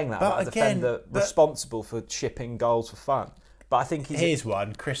I'm saying that about a defender responsible for shipping goals for fun. But I think here's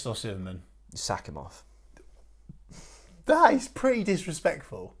one, Christos Zimmerman. Sack him off. That is pretty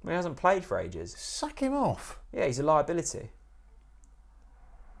disrespectful. He hasn't played for ages. Sack him off. Yeah, he's a liability.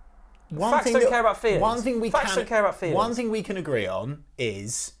 Facts don't care about feelings. One thing we don't care about feelings. One thing we can agree on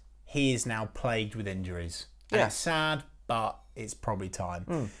is he is now plagued with injuries. And it's sad, but it's probably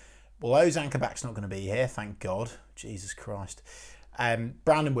time. Well, Ozan Kabak's not going to be here, thank God. Jesus Christ.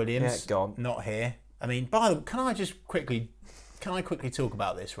 Brandon Williams, gone. Not here. I mean, by the way, can I quickly talk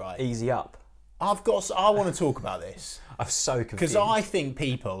about this, right? Easy up. I want to talk about this. I'm so confused. Because I think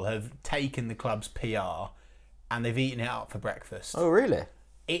people have taken the club's PR and they've eaten it up for breakfast. Oh, really?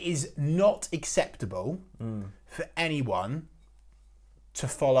 It is not acceptable for anyone to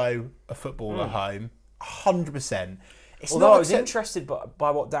follow a footballer home. 100%. Although I was interested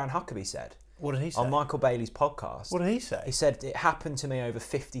by what Dan Huckabee said. What did he say? On Michael Bailey's podcast. What did he say? He said, it happened to me over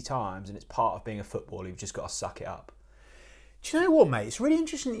 50 times and it's part of being a footballer. You've just got to suck it up. Do you know what, mate? It's really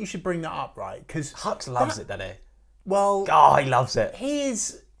interesting that you should bring that up, right? Because Hux loves it, doesn't he? Well... Oh, he loves it. He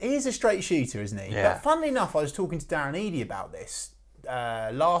is a straight shooter, isn't he? Yeah. But funnily enough, I was talking to Darren Eady about this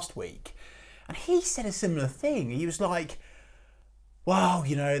last week, and he said a similar thing. He was like, wow,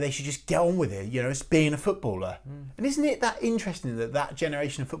 you know, they should just get on with it. You know, it's being a footballer. And isn't it that interesting that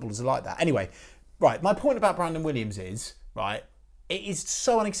generation of footballers are like that? Anyway, right, my point about Brandon Williams is, right, it is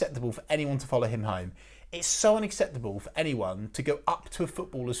so unacceptable for anyone to follow him home. It's so unacceptable for anyone to go up to a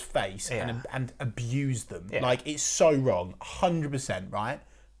footballer's face and abuse them. Yeah. Like, it's so wrong. 100%, right?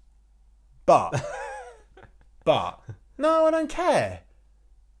 But, no, I don't care.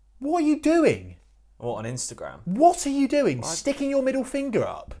 What are you doing? What, on Instagram? What are you doing? Sticking your middle finger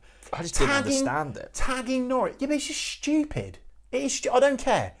up? I just didn't understand it. Tagging Norwich. Yeah, but it's just stupid. It is. I don't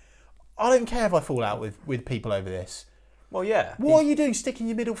care. I don't care if I fall out with people over this. Well, yeah. What are you doing sticking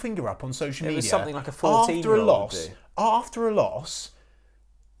your middle finger up on social media? It was something like a 14-year-old would do. After a loss.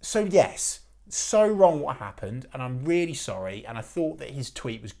 So, yes, so wrong what happened, and I'm really sorry, and I thought that his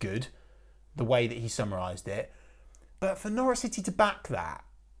tweet was good, the way that he summarised it. But for Norwich City to back that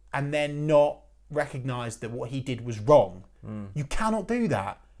and then not recognise that what he did was wrong, you cannot do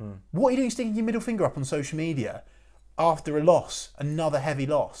that. What are you doing sticking your middle finger up on social media after a loss, another heavy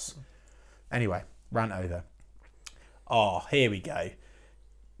loss? Anyway, rant over. Oh, here we go.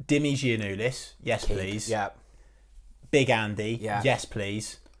 Dimi Giannoulis, yes please. Yeah. Big Andy, yeah. Yes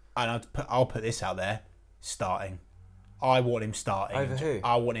please. And I'll put this out there, starting. I want him starting. Over who?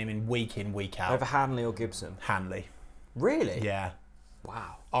 I want him in, week out. Over Hanley or Gibson? Hanley. Really? Yeah.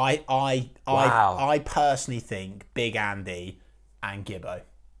 Wow. I personally think Big Andy and Gibbo.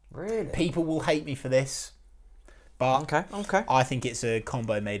 Really? People will hate me for this, but okay. I think it's a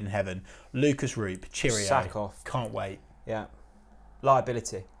combo made in heaven. Lucas Roop, cheerio. Sack off. Can't wait. Yeah.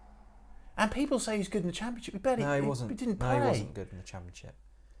 Liability. And people say he's good in the Championship. No, he wasn't. He didn't play. No, he wasn't good in the Championship.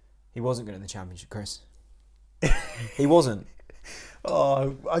 He wasn't good in the Championship, Chris. He wasn't.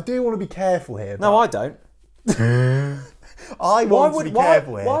 Oh, I do want to be careful here. No, I don't. I want to be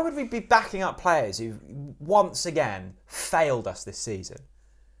careful here. Why would we be backing up players who once again failed us this season?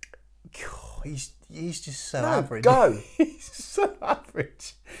 God, he's just so average. Go. He's so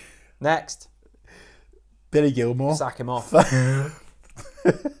average. Next. Billy Gilmore. Sack him off.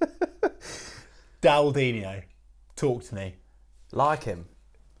 Daldinho. Talk to me. Like him.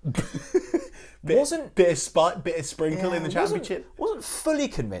 Bit of sprinkle in the Championship. Wasn't fully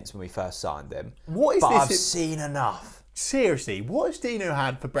convinced when we first signed him. What is but this? I've seen enough. Seriously, what has Dino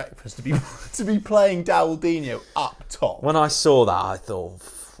had for breakfast to be playing Daldinho up top? When I saw that, I thought,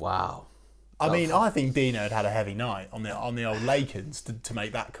 wow. I mean, I think Dino had a heavy night on the old Lakers to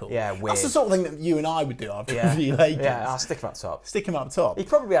make that call. Yeah, weird. That's the sort of thing that you and I would do after a few Lakers. Yeah, I'll stick him up top. Stick him up top. He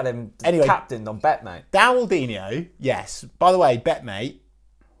probably had him captained on BetMate. Daldinho, yes. By the way, BetMate.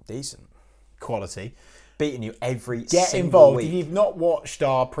 Decent. Quality. Beating you every Get single involved. week. If you've not watched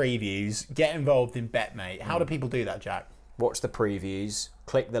our previews, get involved in BetMate. How do people do that, Jack? Watch the previews.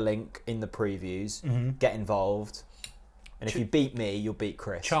 Click the link in the previews. Get involved. And if you beat me, you'll beat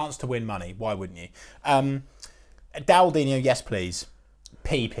Chris. Chance to win money. Why wouldn't you? Daldinho, yes please.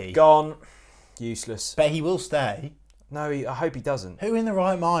 PP. Gone. Useless. But he will stay. No, I hope he doesn't. Who in the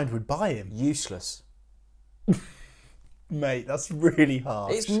right mind would buy him? Useless. Mate, that's really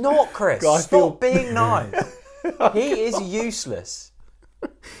harsh. It's not, Chris. Stop being nice. He is useless.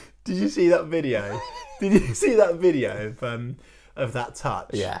 Did you see that video? Did you see that video of of that touch.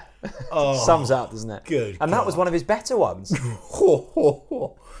 Yeah. Oh, Sums up, doesn't it? Good. And that was one of his better ones. Do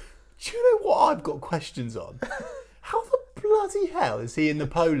you know what I've got questions on? How the bloody hell is he in the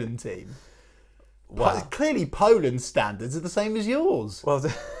Poland team? Wow. Clearly, Poland's standards are the same as yours. Well,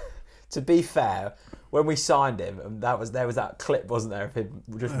 to be fair, when we signed him, and there was that clip, wasn't there, of him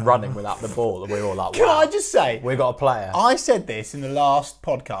just running without the ball, and we were all like, Can wow, I just say, we got a player. I said this in the last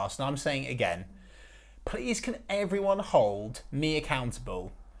podcast, and I'm saying it again. Please, can everyone hold me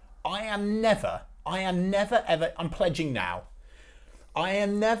accountable? I am never, ever, I'm pledging now, I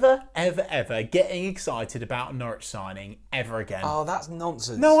am never, ever getting excited about a Norwich signing ever again. Oh, that's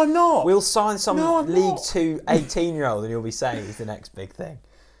nonsense. No, I'm not. We'll sign some League not. 2 18-year-old and you'll be saying he's the next big thing.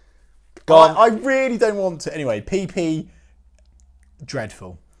 Go on. I really don't want to. Anyway, PP,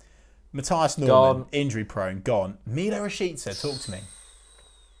 dreadful. Matthias Norman, injury prone, gone. Milo Rashica, talk to me.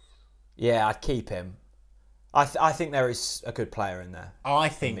 Yeah, I'd keep him. I think there is a good player in there. I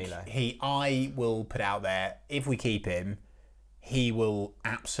think I will put out there, if we keep him, he will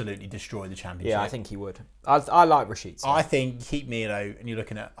absolutely destroy the championship. Yeah, I think he would. I like Rashica. I think keep Milo and you're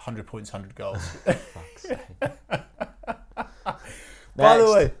looking at 100 points, 100 goals. Fuck's sake. By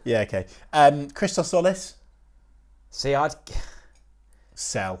the way, yeah, okay. Christos Solis, See,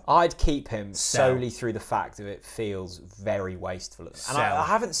 sell. I'd keep him Sell. solely through the fact that it feels very wasteful. And Sell. I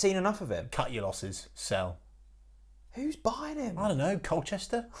haven't seen enough of him. Cut your losses, sell. Who's buying him? I don't know,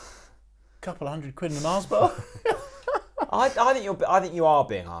 Colchester? Couple of £100 in the Mars bar? I think you are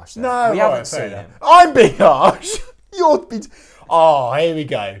being harsh. There. No, we right, haven't fair seen enough. him. I'm being harsh. You're being... Oh, here we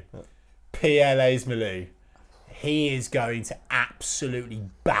go. PLA's Malou. He is going to absolutely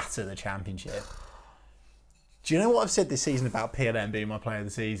batter the championship. Do you know what I've said this season about PLM being my player of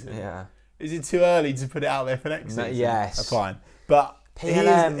the season? Yeah. Is it too early to put it out there for next season? Yes. Fine. But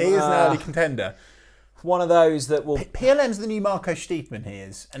PLM, he is an early contender. One of those that will... PLM's the new Marco Stiefman, he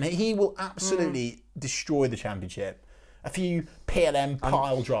is. And he will absolutely destroy the championship. A few PLM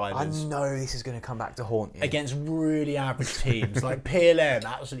pile drivers. I know this is going to come back to haunt you. Against really average teams. Like PLM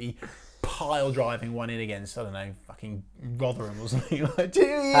absolutely pile driving one in against, I don't know, fucking Rotherham or something. Like,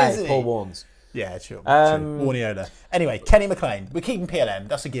 Hey, Paul Warnes. Yeah, sure. Warniola. Anyway, Kenny McLean. We're keeping PLM.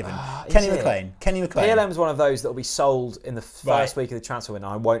 That's a given. Kenny McLean. PLM's one of those that will be sold in the first week of the transfer window.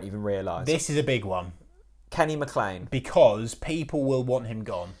 I won't even realise. This is a big one. Kenny McLean. Because people will want him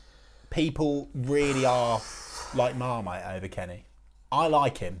gone. People really are like Marmite over Kenny. I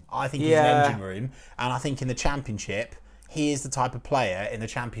like him. I think he's an engine room. And I think in the championship, he is the type of player in the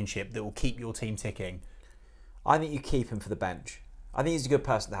championship that will keep your team ticking. I think you keep him for the bench. I think he's a good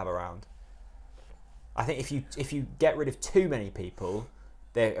person to have around. I think if you get rid of too many people,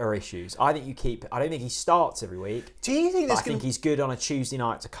 there are issues. I think you keep... I don't think he starts every week. Do you think I think he's good on a Tuesday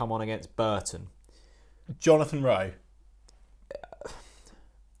night to come on against Burton. Jonathan Rowe.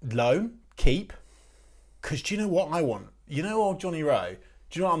 Loan, keep. Because do you know what I want? You know old Johnny Rowe?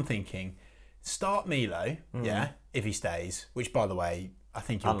 Do you know what I'm thinking? Start Milo, yeah, if he stays. Which, by the way, I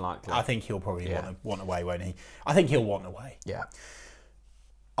think he'll, unlikely. I think he'll probably want away, won't he? I think he'll want away. Yeah.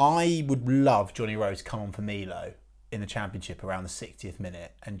 I would love Johnny Rowe to come on for Milo in the championship around the 60th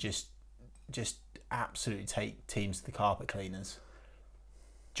minute and just absolutely take teams to the carpet cleaners.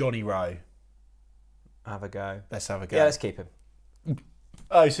 Johnny Rowe. Have a go. Let's have a go. Yeah, let's keep him.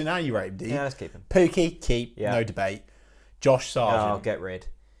 Oh, so now you rate him, do you? Yeah, let's keep him. Pukki, keep. Yeah. No debate. Josh Sargent. Oh, get rid.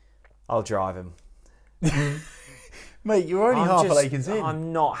 I'll drive him. Mate, you're only half a Lakers in.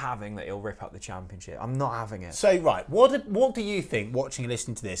 I'm not having that he'll rip up the championship. I'm not having it. So, right, what do you think, watching and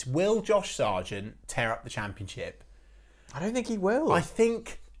listening to this? Will Josh Sargent tear up the championship? I don't think he will. I hope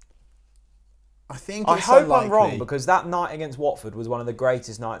I'm wrong, because that night against Watford was one of the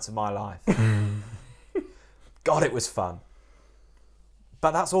greatest nights of my life. God, it was fun.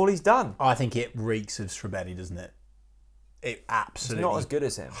 But that's all he's done. I think it reeks of Srebeni, doesn't it? It absolutely... It's not as good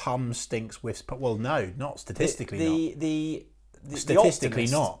as him. Hum, stinks, whiffs... Well, no, not statistically not. Statistically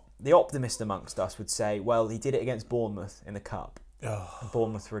not. The optimist amongst us would say, well, he did it against Bournemouth in the Cup. Oh. And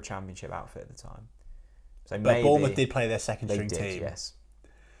Bournemouth were a championship outfit at the time. So but maybe Bournemouth did play their second-string team. Yes.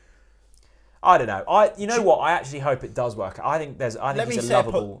 I don't know. You know what? I actually hope it does work. I think he's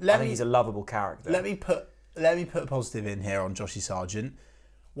a lovable character. Let me put a positive in here on Joshy Sargent.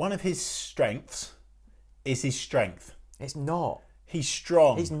 One of his strengths is his strength. It's not. He's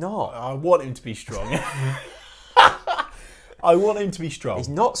strong. He's not. I want him to be strong. I want him to be strong. He's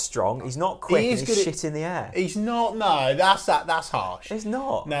not strong. He's not quick. He's shit in the air. He's not. No, that's harsh. He's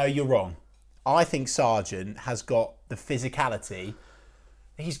not. No, you're wrong. I think Sargent has got the physicality.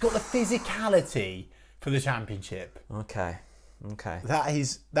 He's got the physicality for the championship. Okay.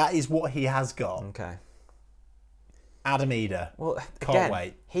 That is what he has got. Okay. Adam Eder. Well, Can't again,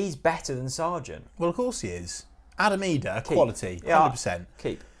 wait. he's better than Sargent. Well, of course he is. Adam Eder, quality, 100%.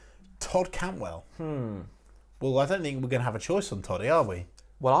 Keep. Todd Cantwell. Well, I don't think we're going to have a choice on Toddy, are we?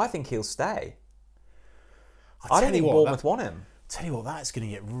 Well, I think he'll stay. I don't think Bournemouth want him. Tell you what, that's going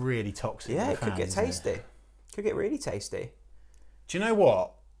to get really toxic. Yeah, with it could get fans, tasty. Could get really tasty. Do you know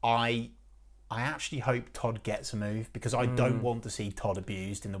what? I actually hope Todd gets a move because I don't want to see Todd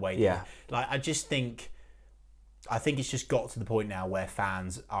abused in the way that I just think it's just got to the point now where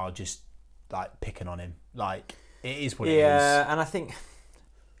fans are just like picking on him. Like it is what it is. Yeah, and I think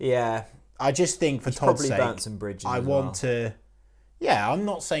I just think for he's Todd's probably sake, burnt some bridges. I want to. Yeah, I'm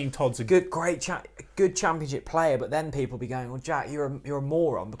not saying Todd's a good championship player, but then people be going, "Well, Jack, you're a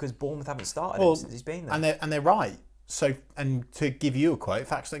moron because Bournemouth haven't started him since he's been there." And they're right. So, and to give you a quote,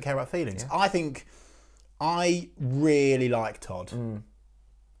 facts don't care about feelings. Yeah. I think I really like Todd.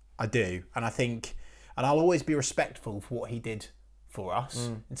 I do, and I think, and I'll always be respectful for what he did for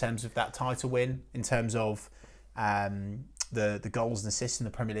us in terms of that title win, in terms of the goals and assists in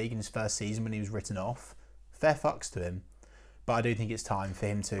the Premier League in his first season when he was written off. Fair fucks to him. But I do think it's time for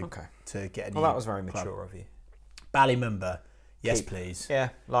him to get a new. Well, that was very mature of you. Ballymumba, yes please. Yeah,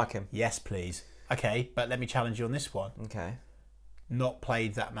 like him. Yes please. Okay, but let me challenge you on this one. Okay. Not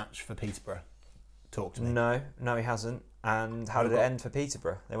played that match for Peterborough. Talk to me. No, he hasn't. And how did it end for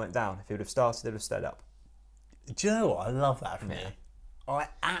Peterborough? They went down. If he would have started, they'd have stayed up. Do you know what? I love that from you. I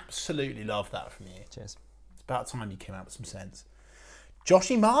absolutely love that from you. Cheers. It's about time you came out with some sense.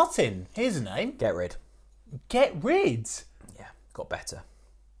 Joshy Martin. Here's a name. Get rid. Get rid? Yeah, got better.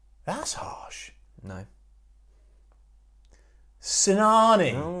 That's harsh. No.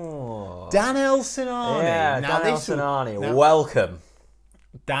 Sinani. Oh. Danel Sinani. Yeah, Danel Sinani. Welcome.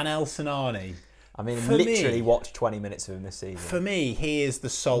 Danel Sinani. I mean, literally watched 20 minutes of him this season. For me, he is the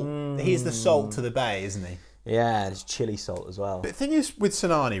salt. He's the salt to the bay, isn't he? Yeah, there's chili salt as well. But the thing is with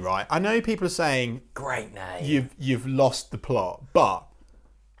Sinani, right? I know people are saying great name. You've lost the plot, but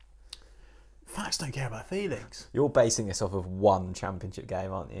facts don't care about feelings. You're basing this off of one championship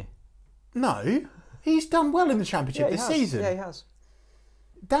game, aren't you? No, he's done well in the championship this season. Yeah, he has.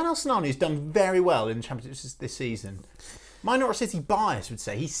 Danel Sinani's done very well in the championship this season. My Norwich City bias would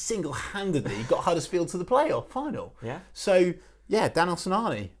say he single-handedly got Huddersfield to the playoff final. Yeah. So yeah, Danel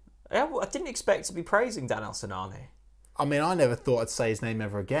Sinani. Yeah, well, I didn't expect to be praising Danel Sinani. I mean, I never thought I'd say his name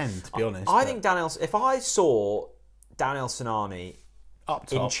ever again, to be honest. I think if I saw Danel Sinani up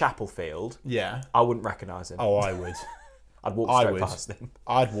top in Chapelfield, yeah, I wouldn't recognise him. Oh, I would. I'd walk straight past him.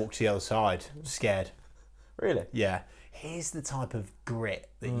 I'd walk to the other side, scared. Really? Yeah. He's the type of grit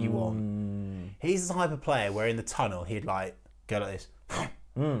that you want. He's the type of player where in the tunnel he'd like go like this.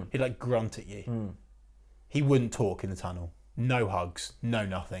 He'd like grunt at you. He wouldn't talk in the tunnel. No hugs. No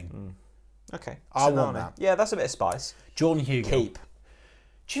nothing. Okay. I want that. Yeah, that's a bit of spice. Jordan Hugill. Keep.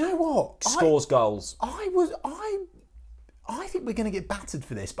 Do you know what? Scores goals. I think we're going to get battered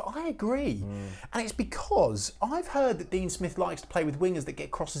for this, but I agree. And it's because I've heard that Dean Smith likes to play with wingers that get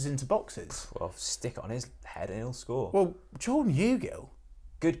crosses into boxes. Well, stick it on his head and he'll score. Well, Jordan Hugill.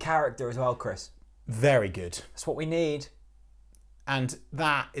 Good character as well, Chris. Very good. That's what we need. And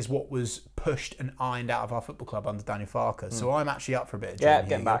that is what was pushed and ironed out of our football club under Daniel Farker. So I'm actually up for a bit of Jordan Hugill.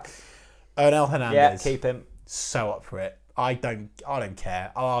 Getting back. Ernel Hernandez. Yeah, keep him. So up for it. I don't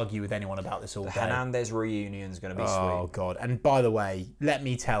care. I'll argue with anyone about this all day. The Hernandez reunion is going to be sweet. Oh, God. And by the way, let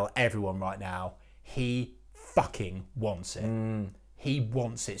me tell everyone right now, he fucking wants it. He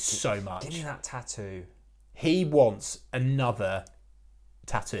wants it so much. Give me that tattoo. He wants another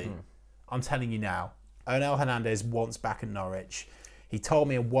tattoo. I'm telling you now. Ernel Hernandez wants back at Norwich. He told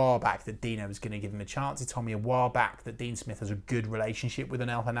me a while back that Dino was going to give him a chance. He told me a while back that Dean Smith has a good relationship with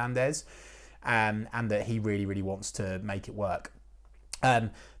Ernel Hernandez. And that he really, really wants to make it work.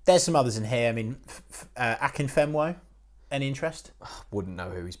 There's some others in here. I mean, Akinfenwa, any interest? Wouldn't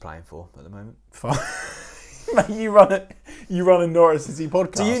know who he's playing for at the moment. Mate, you run a Norwich City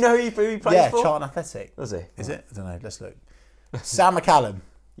podcast. Do you know who he plays for? Yeah, Charlton Athletic. Does he? Is it? I don't know. Let's look. Sam McCallum.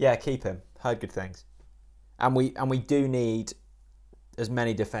 Yeah, keep him. Heard good things. And we do need as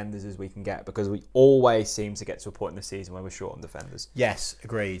many defenders as we can get because we always seem to get to a point in the season where we're short on defenders. Yes,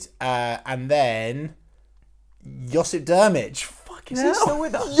 agreed. And then Josip Drmic. Fucking hell. Is he still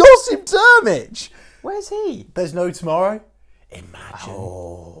with us? Josip Drmic. Where's he? There's no tomorrow. Imagine.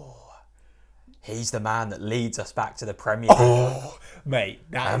 Oh, he's the man that leads us back to the Premier League. Oh, mate.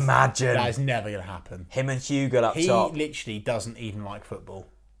 Imagine. That is never going to happen. Him and Hugill up top. He literally doesn't even like football.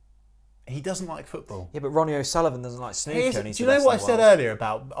 He doesn't like football. Yeah, but Ronnie O'Sullivan doesn't like snooker. Do you know what I said earlier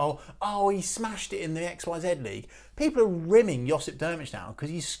about, he smashed it in the XYZ League? People are rimming Josip Drmic now because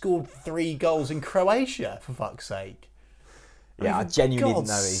he scored 3 goals in Croatia, for fuck's sake. Yeah, I for genuinely didn't God's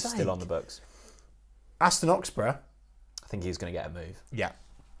know he's sake. still on the books. Aston Oxborough. I think he's going to get a move. Yeah.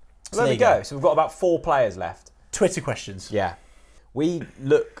 So there we go. So we've got about 4 players left. Twitter questions. Yeah. We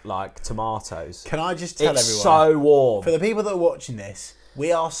look like tomatoes. Can I just tell It's everyone? so warm. For the people that are watching this,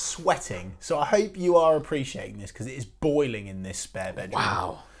 we are sweating. So I hope you are appreciating this because it is boiling in this spare bedroom.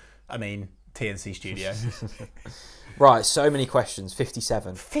 Wow. I mean, TNC studio. Right, so many questions.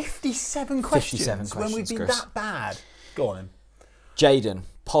 57. 57 questions. 57 when we've questions, been Chris. that bad. Go on, then. Jaden,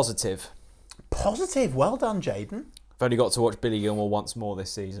 positive. Positive. Well done, Jaden. I've only got to watch Billy Gilmore once more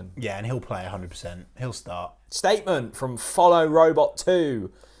this season. Yeah, and he'll play 100%. He'll start. Statement from Follow Robot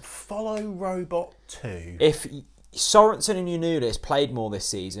 2. Follow Robot 2. If Sorensen and Unulis played more this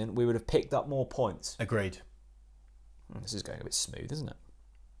season, we would have picked up more points. Agreed. This is going a bit smooth, isn't it?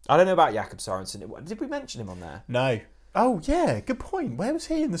 I don't know about Jakob Sorensen. Did we mention him on there? No. Oh, yeah, good point. Where was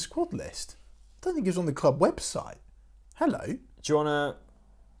he in the squad list? I don't think he was on the club website. Hello. Do you want to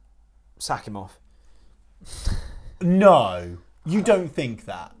sack him off? No. You don't think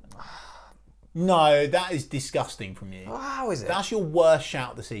that. No, that is disgusting from you. Oh, how is it? That's your worst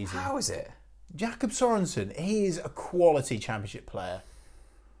shout of the season. How is it? Jakob Sorensen, he is a quality championship player.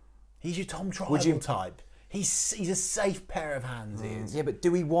 He's your Tom Tribal type. He's a safe pair of hands, he is. Yeah, but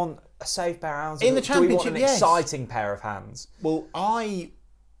do we want a safe pair of hands? In the do we want Championship, an yes. exciting pair of hands? Well, I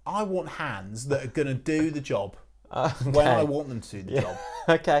want hands that are going to do the job Okay. when I want them to do the job.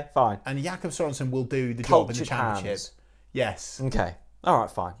 Okay, fine. And Jakob Sorensen will do the job in the Cultured Championship. hands. Yes. Okay. All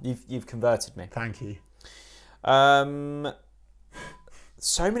right, fine. You've converted me. Thank you.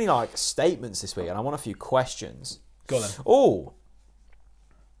 So many like statements this week, and I want a few questions. Go on then. Oh,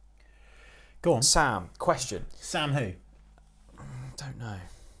 Go on. Sam, question. Sam who? Don't know.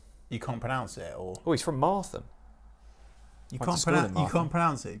 You can't pronounce it, or Oh, he's from Martham. you Went to can't school in pronounce. You Markham. can't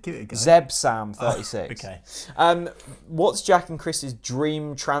pronounce it. Give it a go. Zeb Sam 36. Okay. What's Jack and Chris's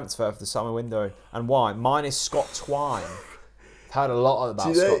dream transfer for the summer window, and why? Mine is Scott Twine. I've heard a lot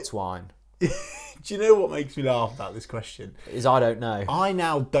about Scott Twine. Do you know what makes me laugh about this question? Is I don't know. I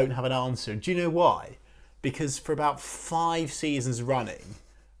now don't have an answer. Do you know why? Because for about 5 seasons running,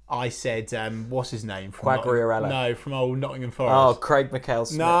 I said, what's his name? From Quagliarella. No, from old Nottingham Oh, Forest. Craig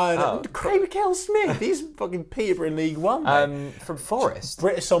McHale-Smith. No, Oh. Craig McHale-Smith. He's fucking Peterborough in League One. mate. From Forest.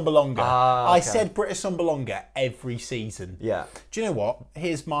 British Sombalonga. Ah, I okay. said British Sombalonga every season. Yeah. Do you know what?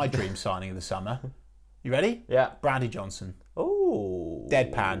 Here's my dream signing of the summer. You ready? Yeah. Bradley Johnson. Oh.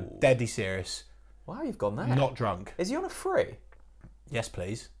 Deadpan. Deadly serious. Wow, you've gone there. Not drunk. Is he on a free? Yes,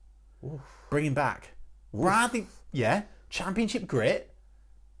 please. Bring him back. Bradley, yeah. Championship grit.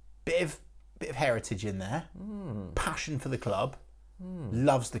 Bit of heritage in there. Passion for the club.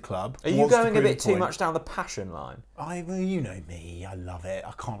 Loves the club. Are you wants to going a prove bit a too point. much down the passion line? Well, you know me. I love it.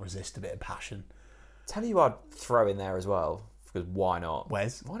 I can't resist a bit of passion. Tell you I'd throw in there as well, because why not?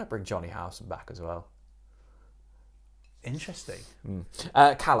 Wes? Why not bring Johnny Howson back as well? Interesting.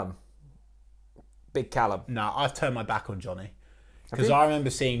 Callum. Big Callum. No, I've turned my back on Johnny. Because I remember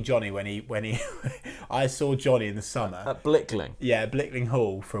seeing Johnny when he I saw Johnny in the summer. At Blickling. Yeah, Blickling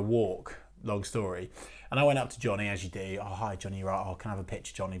Hall for a walk. Long story. And I went up to Johnny, as you do. Oh, hi, Johnny. You're right. Oh, can I have a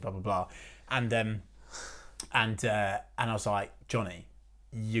picture, Johnny? Blah blah blah. And I was like, Johnny,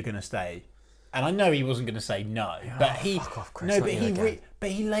 you're gonna stay. And I know he wasn't gonna say no, but fuck off, Chris, no, not but you again. but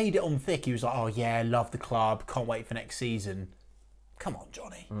he laid it on thick. He was like, oh yeah, love the club. Can't wait for next season. Come on,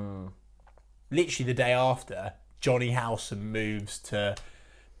 Johnny. Literally the day after, Johnny Howson moves to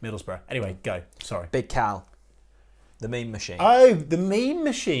Middlesbrough. Anyway, go. Sorry. Big Cal. The meme machine. Oh, the meme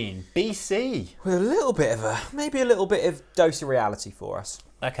machine. BC. With maybe a little bit of dose of reality for us.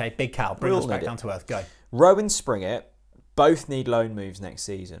 Okay, Big Cal. Bring We us all back need it. down to earth. Go. Rowan Springett both need loan moves next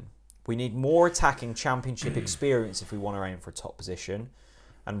season. We need more attacking championship experience if we want to aim for a top position.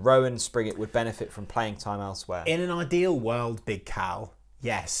 And Rowan Springett would benefit from playing time elsewhere. In an ideal world, Big Cal,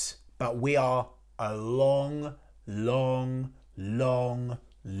 yes. But we are a long, long, long,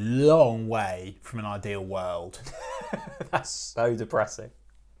 long way from an ideal world. That's so depressing.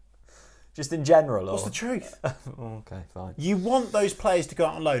 Just in general, or? What's the truth? Okay, fine. You want those players to go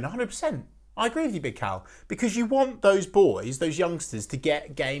out on loan, 100%. I agree with you, Big Cal, because you want those boys, those youngsters, to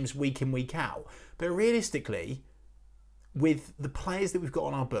get games week in, week out. But realistically, with the players that we've got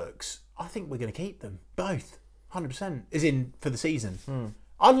on our books, I think we're going to keep them. Both. 100%. As in, for the season.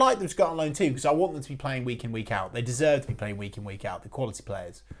 I'd like them to go out on loan too, because I want them to be playing week in, week out. They deserve to be playing week in, week out. They're quality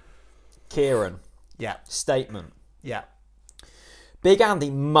players. Kieran. Yeah. Statement. Yeah. Big Andy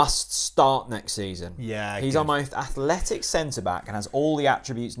must start next season. Yeah, He's good. our most athletic centre-back and has all the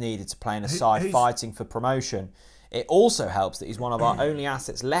attributes needed to play in a side who's- fighting for promotion. It also helps that he's one of our only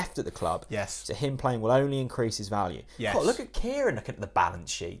assets left at the club. Yes. So him playing will only increase his value. Yes. God, look at Kieran looking at the balance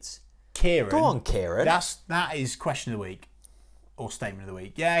sheets. Kieran. Go on, Kieran. That is question of the week. Or statement of the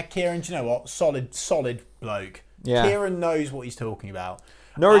week. Yeah, Kieran, do you know what? Solid bloke. Yeah. Kieran knows what he's talking about.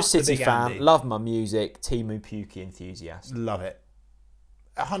 Norwich Up the City Big fan, Andy. love my music, Teemu Pukki enthusiast. Love it.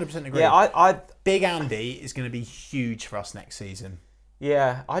 100% agree. Yeah, Big Andy is going to be huge for us next season.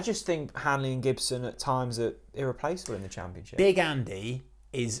 Yeah, I just think Hanley and Gibson at times are irreplaceable in the Championship. Big Andy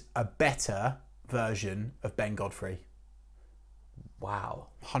is a better version of Ben Godfrey. Wow.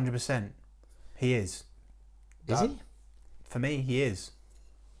 100%. He is. Is he? For me, he is.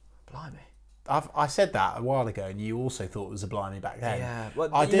 Blimey. I said that a while ago, and you also thought it was a blimey back then. Yeah. Well,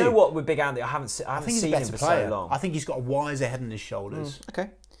 I you do. know what with Big Andy? I haven't think seen he's a him better for player. so long. I think he's got a wiser head on his shoulders. Okay.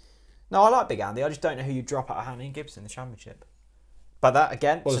 No, I like Big Andy. I just don't know who you drop out of Hanley and Gibson in the Championship. But that,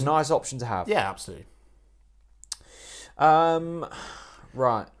 again, it's a nice option to have. Yeah, absolutely.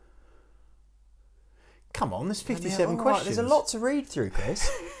 Right. Come on, there's 57 all right, questions. There's a lot to read through, Chris.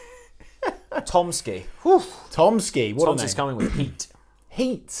 Tomsky. Tomsky, what a name. Tomsky's coming with heat.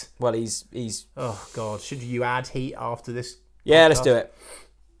 Heat. Well, he's... Oh, God. Should you add heat after this? Yeah, podcast? let's do it.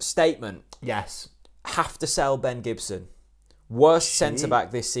 Statement. Yes. Have to sell Ben Gibson. Worst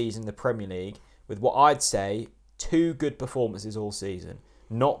centre-back this season in the Premier League, with what I'd say 2 good performances all season.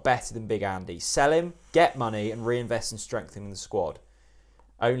 Not better than Big Andy. Sell him, get money, and reinvest in strengthening the squad.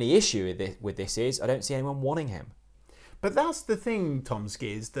 Only issue with this is I don't see anyone wanting him. But that's the thing,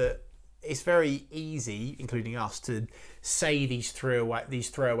 Tomsky, is that it's very easy, including us, to say these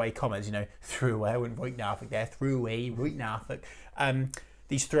throwaway comments. You know, throwaway, I wouldn't write nothing there. Throwaway, write nothing.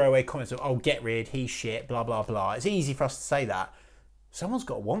 These throwaway comments of, oh, get rid, he's shit, blah, blah, blah. It's easy for us to say that. Someone's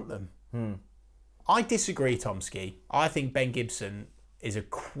got to want them. I disagree, Tomsky. I think Ben Gibson is a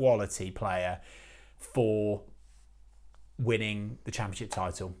quality player for winning the Championship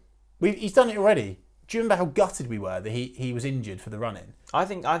title. He's done it already. Do you remember how gutted we were that he was injured for the run-in? I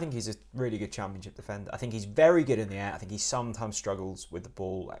think he's a really good Championship defender. I think he's very good in the air. I think he sometimes struggles with the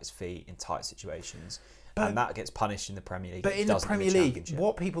ball at his feet in tight situations. And that gets punished in the Premier League. But in the Premier League,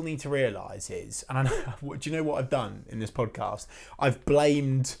 what people need to realise is, and I know, do you know what I've done in this podcast? I've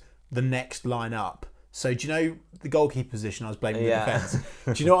blamed the next line up. So do you know the goalkeeper position? I was blaming the defence.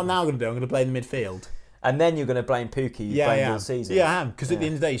 Do you know what I'm now going to do? I'm going to blame the midfield. And then you're going to blame Pukki. You blamed all season. Yeah, I am. Because at the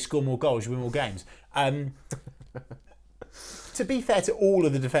end of the day, you score more goals, you win more games. To be fair to all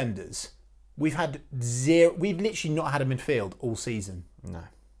of the defenders, we've literally not had a midfield all season. No.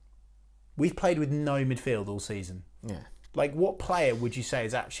 We've played with no midfield all season. Yeah. Like, what player would you say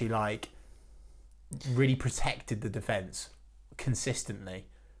has actually, like, really protected the defence consistently?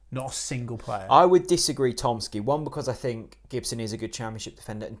 Not a single player. I would disagree, Tomsky. 1, because I think Gibson is a good Championship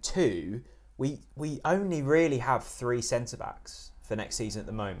defender. And 2, we only really have 3 centre-backs for next season at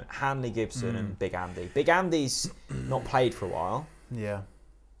the moment. Hanley, Gibson and Big Andy. Big Andy's not played for a while. Yeah.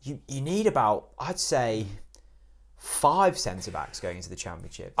 You need about, I'd say, 5 centre-backs going into the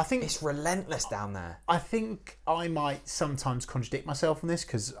Championship. I think it's relentless down there. I think I might sometimes contradict myself on this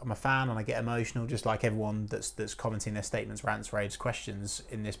because I'm a fan and I get emotional, just like everyone that's commenting their statements, rants, raves, questions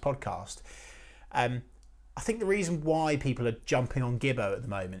in this podcast. I think the reason why people are jumping on Gibbo at the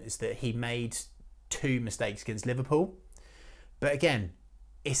moment is that he made 2 mistakes against Liverpool. But again,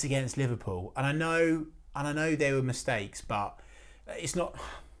 it's against Liverpool, and I know they were mistakes, but it's not.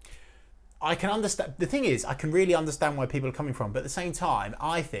 I can understand. The thing is, I can really understand where people are coming from, but at the same time,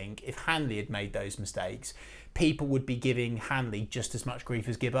 I think if Hanley had made those mistakes, people would be giving Hanley just as much grief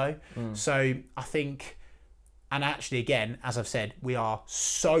as Gibbo. So I think, and actually, again, as I've said, we are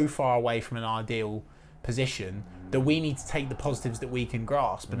so far away from an ideal position that we need to take the positives that we can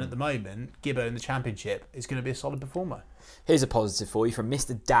grasp. And at the moment, Gibbo in the Championship is going to be a solid performer. Here's a positive for you from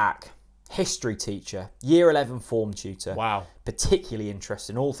Mr. Dak. History teacher, year 11 form tutor. Wow. Particularly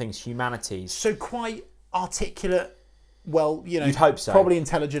interested in all things humanities. So quite articulate, well, you know, you'd hope so. Probably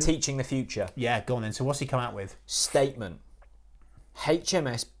intelligent. Teaching the future. Yeah, go on then. So what's he come out with? Statement.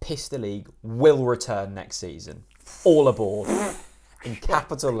 HMS Pista League will return next season. All aboard. In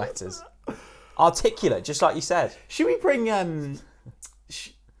capital letters. Articulate, just like you said. Should we bring... The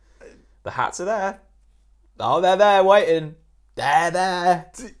hats are there. Oh, they're there, waiting. They're there.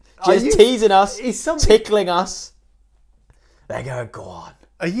 Just teasing us, tickling us. They go, go on.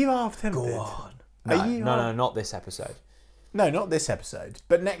 Are you half tempted? Go on. No, not this episode. No, not this episode,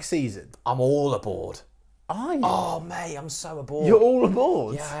 but next season. I'm all aboard. Are you? Oh, mate, I'm so aboard. You're all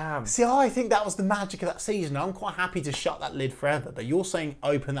aboard? Yeah, I am. See, I think that was the magic of that season. I'm quite happy to shut that lid forever, but you're saying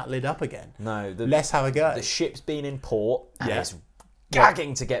open that lid up again. No. Let's have a go. The ship's been in port and it's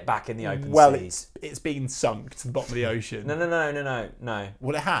gagging to get back in the open Well, seas. it's been sunk to the bottom of the ocean. No.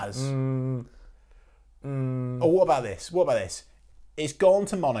 Well, it has. Oh, what about this? It's gone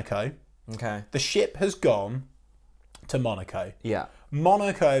to Monaco. Okay. The ship has gone to Monaco. Yeah.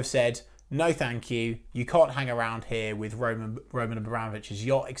 Monaco have said, no thank you, you can't hang around here with Roman Abramovich's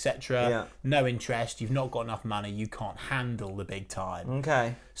yacht, etc. Yeah. No interest, you've not got enough money, you can't handle the big time.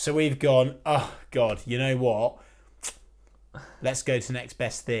 Okay. So we've gone, oh God, you know what? Let's go to the next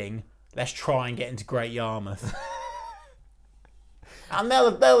best thing. Let's try and get into Great Yarmouth. And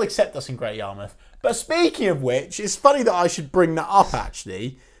they'll accept us in Great Yarmouth. But speaking of which, it's funny that I should bring that up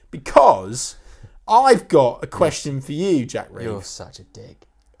actually, because I've got a question for you, Jack Reeve. You're such a dick.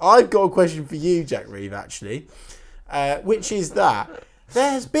 I've got a question for you, Jack Reeve, actually, which is that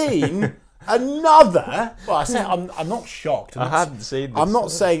there's been another. Well, I say I'm not shocked. I hadn't seen this. I'm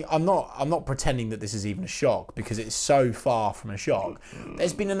not saying I'm not pretending that this is even a shock because it's so far from a shock.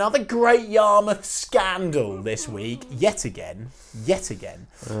 There's been another Great Yarmouth scandal this week, yet again.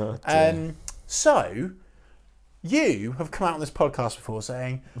 Oh, So, you have come out on this podcast before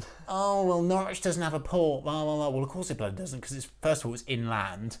saying, oh, well, Norwich doesn't have a port, blah, blah, blah. Well, of course it bloody doesn't, because first of all, it's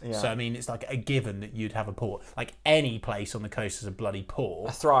inland. Yeah. So, I mean, it's like a given that you'd have a port. Like, any place on the coast is a bloody port.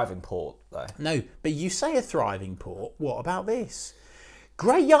 A thriving port, though. No, but you say a thriving port. What about this?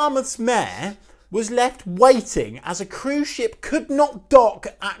 Great Yarmouth's mayor was left waiting as a cruise ship could not dock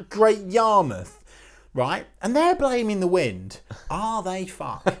at Great Yarmouth. Right? And they're blaming the wind. Are they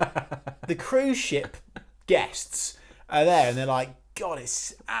fuck? The cruise ship guests are there and they're like, God,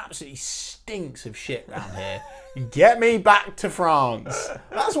 it absolutely stinks of shit around here. Get me back to France.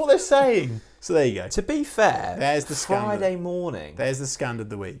 That's what they're saying. So there you go. To be fair, There's the Friday morning. There's the scandal of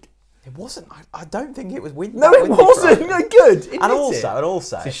the week. It wasn't. I don't think it was windy. No, it wasn't. No, good. Admit And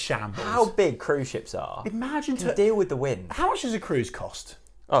also, it's a shambles. how big cruise ships are. Imagine to deal with the wind. How much does a cruise cost?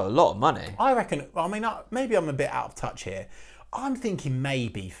 Oh, a lot of money. I reckon. I mean, maybe I'm a bit out of touch here. I'm thinking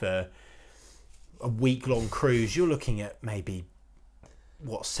maybe for a week-long cruise, you're looking at maybe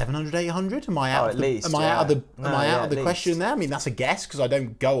what 700, 800. Am I out? At least. Am I out of the least. question there? I mean, that's a guess because I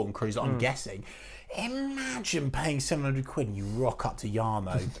don't go on cruise. I'm guessing. Imagine paying 700 quid and you rock up to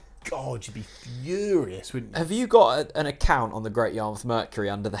Yarmouth. God, you'd be furious, wouldn't you? Have you got an account on the Great Yarmouth Mercury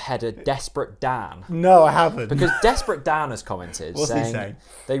under the header Desperate Dan? No, I haven't. Because Desperate Dan has commented What's he saying?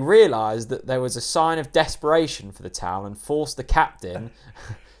 They realised that there was a sign of desperation for the town and forced the captain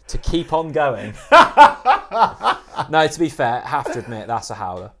to keep on going. No, to be fair, I have to admit, that's a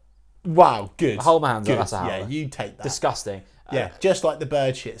howler. Wow, good. I hold my hands up, Good. that's a howler. Yeah, you take that. Disgusting. Yeah, just like the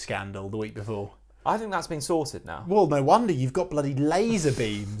bird shit scandal the week before. I think that's been sorted now. Well, no wonder you've got bloody laser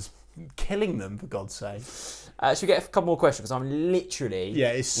beams killing them, for God's sake. Should we get a couple more questions? Because I'm literally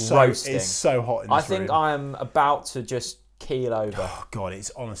it's roasting. It's so hot in this I think room. I am about to just keel over. Oh, God, it's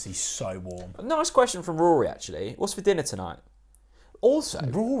honestly so warm. A nice question from Rory, actually. What's for dinner tonight? Also,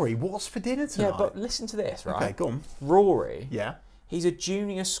 Rory, what's for dinner tonight? yeah, but listen to this, right? Okay, go on. Rory, Yeah. he's a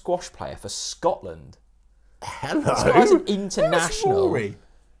junior squash player for Scotland. Hello. So he's an Who's international Rory?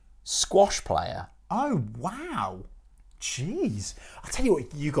 squash player. Oh, wow. Jeez. I tell you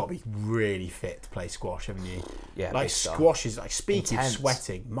what, you got to be really fit to play squash, haven't you? Yeah, like big stuff. squash is like, speaking Intense. of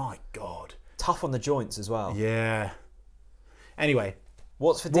sweating, my God. Tough on the joints as well. Yeah. Anyway,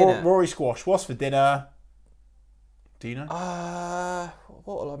 What's for dinner? Rory squash. What's for dinner? Do you know?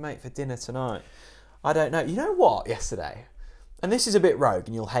 What will I make for dinner tonight? I don't know. You know what? Yesterday, and this is a bit rogue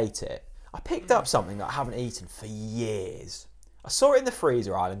and you'll hate it, I picked up something that I haven't eaten for years. I saw it in the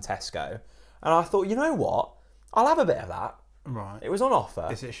freezer aisle in Tesco, and I thought, you know what? I'll have a bit of that. Right. It was on offer.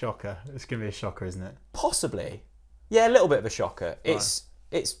 Is it a shocker? It's going to be a shocker, isn't it? Possibly. Yeah, a little bit of a shocker. It's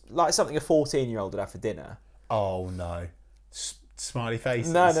like something a 14-year-old would have for dinner. Oh, no. Smiley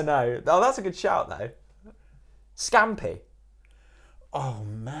faces. No. Oh, that's a good shout, though. Scampi. Oh,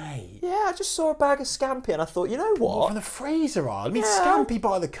 mate. Yeah, I just saw a bag of scampi and I thought, you know what? From the freezer aisle. I mean, Yeah. scampi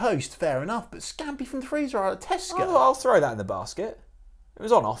by the coast, fair enough, but scampi from the freezer aisle at Tesco. Oh, I'll throw that in the basket. It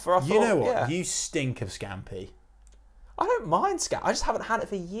was on offer. I thought, You know what? Yeah. You stink of scampi. I don't mind scampi. I just haven't had it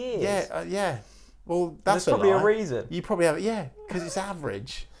for years. Yeah, yeah. Well, There's that's a probably lie. a reason. You probably have it, yeah, because it's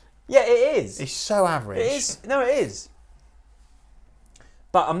average. Yeah, it is. It's so average. It is. No, it is.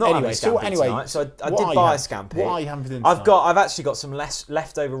 But I'm not having a scampi tonight, so I did buy a scampi. What are you having for dinner tonight? I've actually got some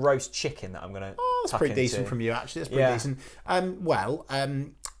leftover roast chicken that I'm going to That's pretty decent from you, actually. That's pretty decent.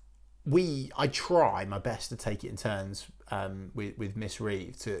 I try my best to take it in turns with Miss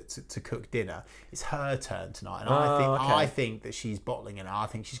Reeve to cook dinner. It's her turn tonight, and I think that she's bottling it. I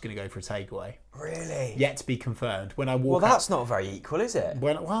think she's going to go for a takeaway. Really? Yet to be confirmed. When I walk, Well, that's not very equal, is it?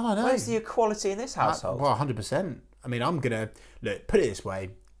 Well, I know. Where's the equality in this household? Well, 100%. I mean, I'm going to... Look, put it this way.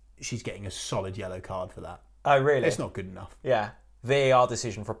 She's getting a solid yellow card for that. Oh, really? It's not good enough. Yeah. VAR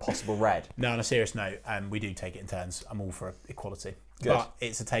decision for a possible red. No, on a serious note, we do take it in turns. I'm all for equality. Good. But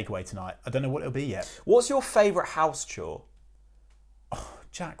it's a takeaway tonight. I don't know what it'll be yet. What's your favourite house chore? Oh,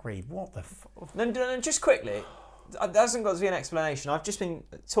 Jack Reed, what the... No, just quickly. There hasn't got to be an explanation. I've just been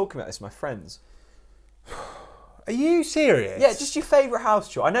talking about this with my friends. Are you serious? Yeah, just your favourite house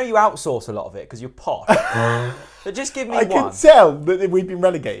chore. I know you outsource a lot of it because you're posh. But just give me one. I can tell that we've been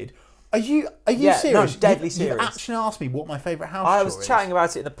relegated. Are you serious? No, deadly serious. You actually asked me what my favourite house chore is. I was chatting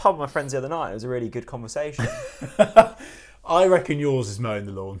about it in the pub with my friends the other night. It was a really good conversation. I reckon yours is mowing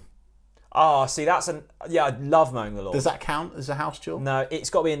the lawn. Oh, see, yeah, I love mowing the lawn. Does that count as a house chore? No, it's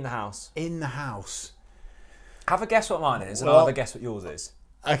got to be in the house. In the house. Have a guess what mine is, and I'll have a guess what yours is.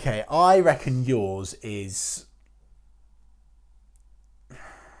 Okay, I reckon yours is...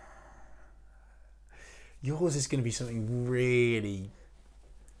 Yours is going to be something really...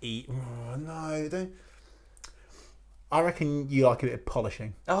 Oh, no, don't... I reckon you like a bit of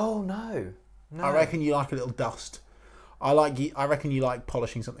polishing. Oh, no. I reckon you like a little dust. I reckon you like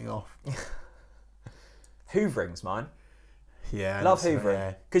polishing something off. Hoovering's mine. Yeah, love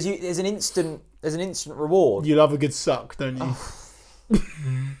hoovering because there's an instant reward. You love a good suck, don't you?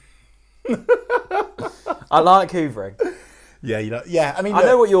 Oh. I like hoovering. Yeah, you know. Yeah, I mean, I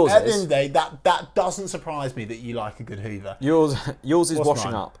know what yours is. At the end of the day, that doesn't surprise me that you like a good hoover. Yours is What's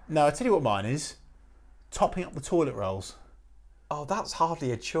washing mine? up. No, I tell you what mine is. Topping up the toilet rolls. Oh, that's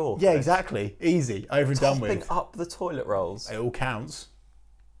hardly a chore. Yeah, exactly. Easy, over and done with. Topping up the toilet rolls. It all counts.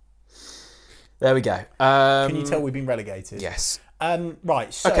 There we go. Can you tell we've been relegated? Yes.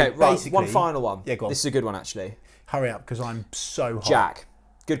 Right. So okay. Right. Basically, one final one. Yeah, go on. This is a good one actually. Hurry up, because I'm so hot. Jack.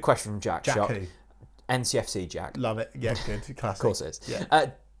 Good question from Jack. Jack who? NCFC Jack. Love it. Yeah, good. Classic. Of course it is.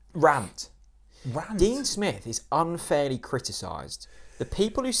 Yeah. Rant. Rant. Dean Smith is unfairly criticised. The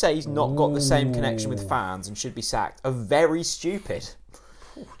people who say he's not got the same connection with fans and should be sacked are very stupid.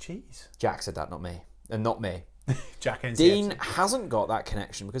 Oh, jeez. Jack said that, not me. And not me. Jack NCFC. Dean hasn't got that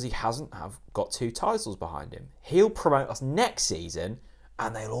connection because he hasn't got 2 titles behind him. He'll promote us next season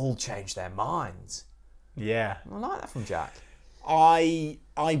and they'll all change their minds. Yeah. I like that from Jack. I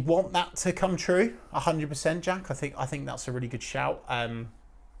want that to come true, 100%, Jack. I think that's a really good shout.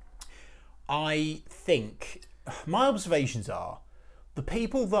 I think my observations are the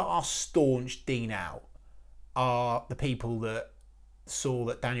people that are staunch Dean out are the people that saw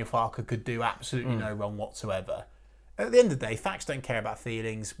that Daniel Farke could do absolutely no wrong whatsoever. At the end of the day, facts don't care about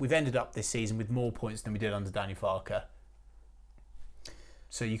feelings. We've ended up this season with more points than we did under Daniel Farke.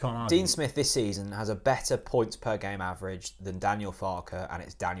 So you can't argue. Dean Smith this season has a better points per game average than Daniel Farke, and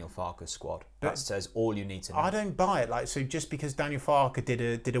it's Daniel Farke's squad. That says all you need to know. I don't buy it. Like, so just because Daniel Farke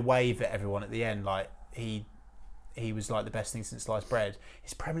did a wave at everyone at the end, like he was like the best thing since sliced bread.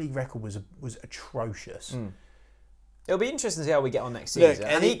 His Premier League record was atrocious. It'll be interesting to see how we get on next season.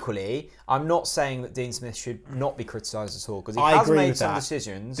 Look, and equally, I'm not saying that Dean Smith should not be criticised at all because he I has agree made with some that.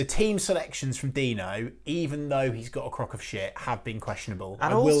 decisions. The team selections from Dino, even though he's got a crock of shit, have been questionable.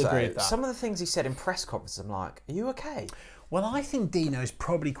 And I also, will agree with that. some of the things he said in press conferences, I'm like, are you okay? Well, I think Dino's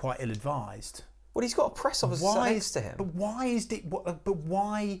probably quite ill-advised. Well, he's got a press officer next to him. But why is it? But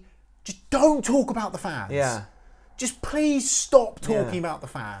why? Just don't talk about the fans. Yeah. Just please stop talking about the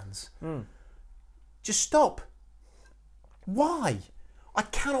fans. Just stop. Why? I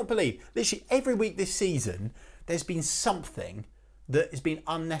cannot believe. Literally every week this season, there's been something that has been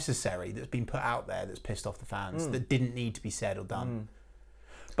unnecessary that's been put out there that's pissed off the fans that didn't need to be said or done.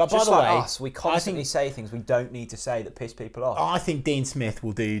 But Just by the like way, us, we constantly say things we don't need to say that piss people off. I think Dean Smith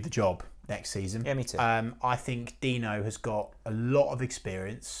will do the job next season. Yeah, me too. I think Dino has got a lot of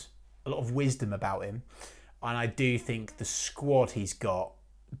experience, a lot of wisdom about him, and I do think the squad he's got,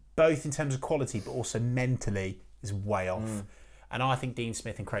 both in terms of quality but also mentally, is way off. And I think Dean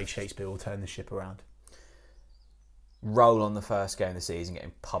Smith and Craig Shakespeare will turn the ship around. Roll on the first game of the season,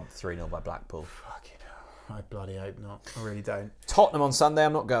 getting pumped 3-0 by Blackpool. Fucking hell. I bloody hope not. I really don't. Tottenham on Sunday,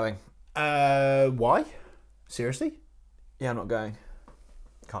 I'm not going. Why? Seriously? Yeah, I'm not going.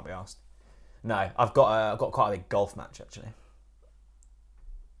 Can't be asked. No, I've got quite a big golf match actually.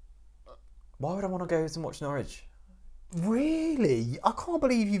 Why would I want to go and watch Norwich? Really? I can't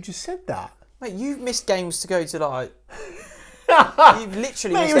believe you've just said that. Mate, you've missed games to go to like. You've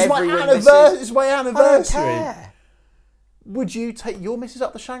literally Mate, missed it was every my win anniversary. It's my I don't anniversary. care. Would you take your missus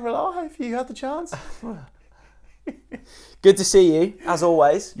up the Shangri-La if you had the chance? Good to see you, as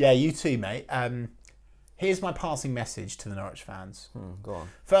always. Yeah, you too, mate. Here's my passing message to the Norwich fans. Go on.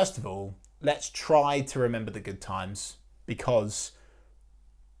 First of all, let's try to remember the good times, because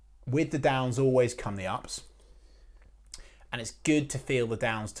with the downs always come the ups. And it's good to feel the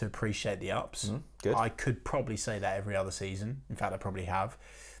downs to appreciate the ups. Good. I could probably say that every other season. In fact, I probably have,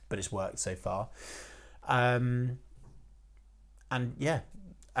 but it's worked so far. And yeah,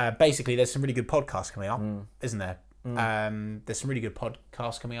 basically, there's some really good podcasts coming up, isn't there? There's some really good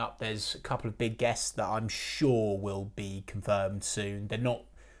podcasts coming up. There's a couple of big guests that I'm sure will be confirmed soon. They're not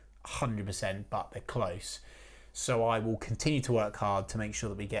 100%, but they're close. So I will continue to work hard to make sure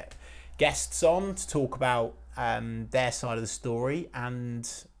that we get guests on to talk about their side of the story,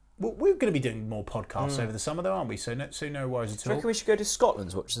 and we're going to be doing more podcasts over the summer, though, aren't we? So no worries at all. Do you reckon we should go to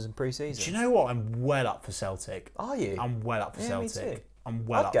Scotland to watch some pre-season? Do you know what? I'm well up for Celtic. Are you? I'm well up for Celtic. Me too. I'm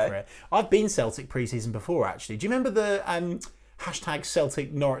well up for it. I've been Celtic pre-season before, actually. Do you remember the hashtag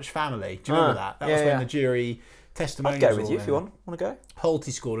Celtic Norwich family? Do you remember that? That was when the jury testimonials. I'd go with you if you want. Want to go?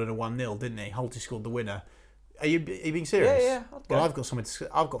 Holty scored in a 1-0, didn't he? Holty scored the winner. Are you being serious? Yeah. I'd go. Well,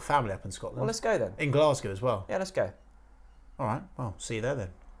 I've got family up in Scotland. Well, let's go then. In Glasgow as well. Yeah, let's go. All right. Well, see you there then.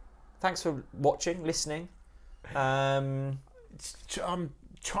 Thanks for watching, listening. I'm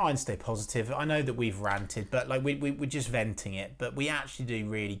try and stay positive. I know that we've ranted, but like we're just venting it. But we actually do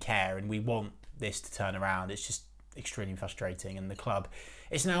really care, and we want this to turn around. It's just extremely frustrating, and the club,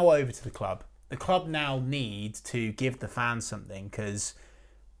 it's now over to the club. The club now needs to give the fans something, because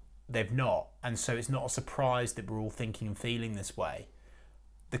they've not, and so it's not a surprise that we're all thinking and feeling this way.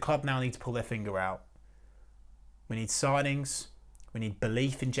 The club now need to pull their finger out. We need signings. We need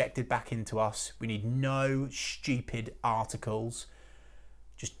belief injected back into us. We need no stupid articles.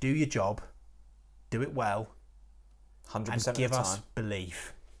 Just do your job, do it well, 100% and give of the us time.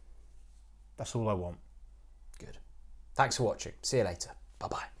 belief. That's all I want. Good. Thanks for watching. See you later.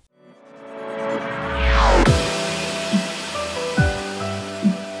 Bye-bye.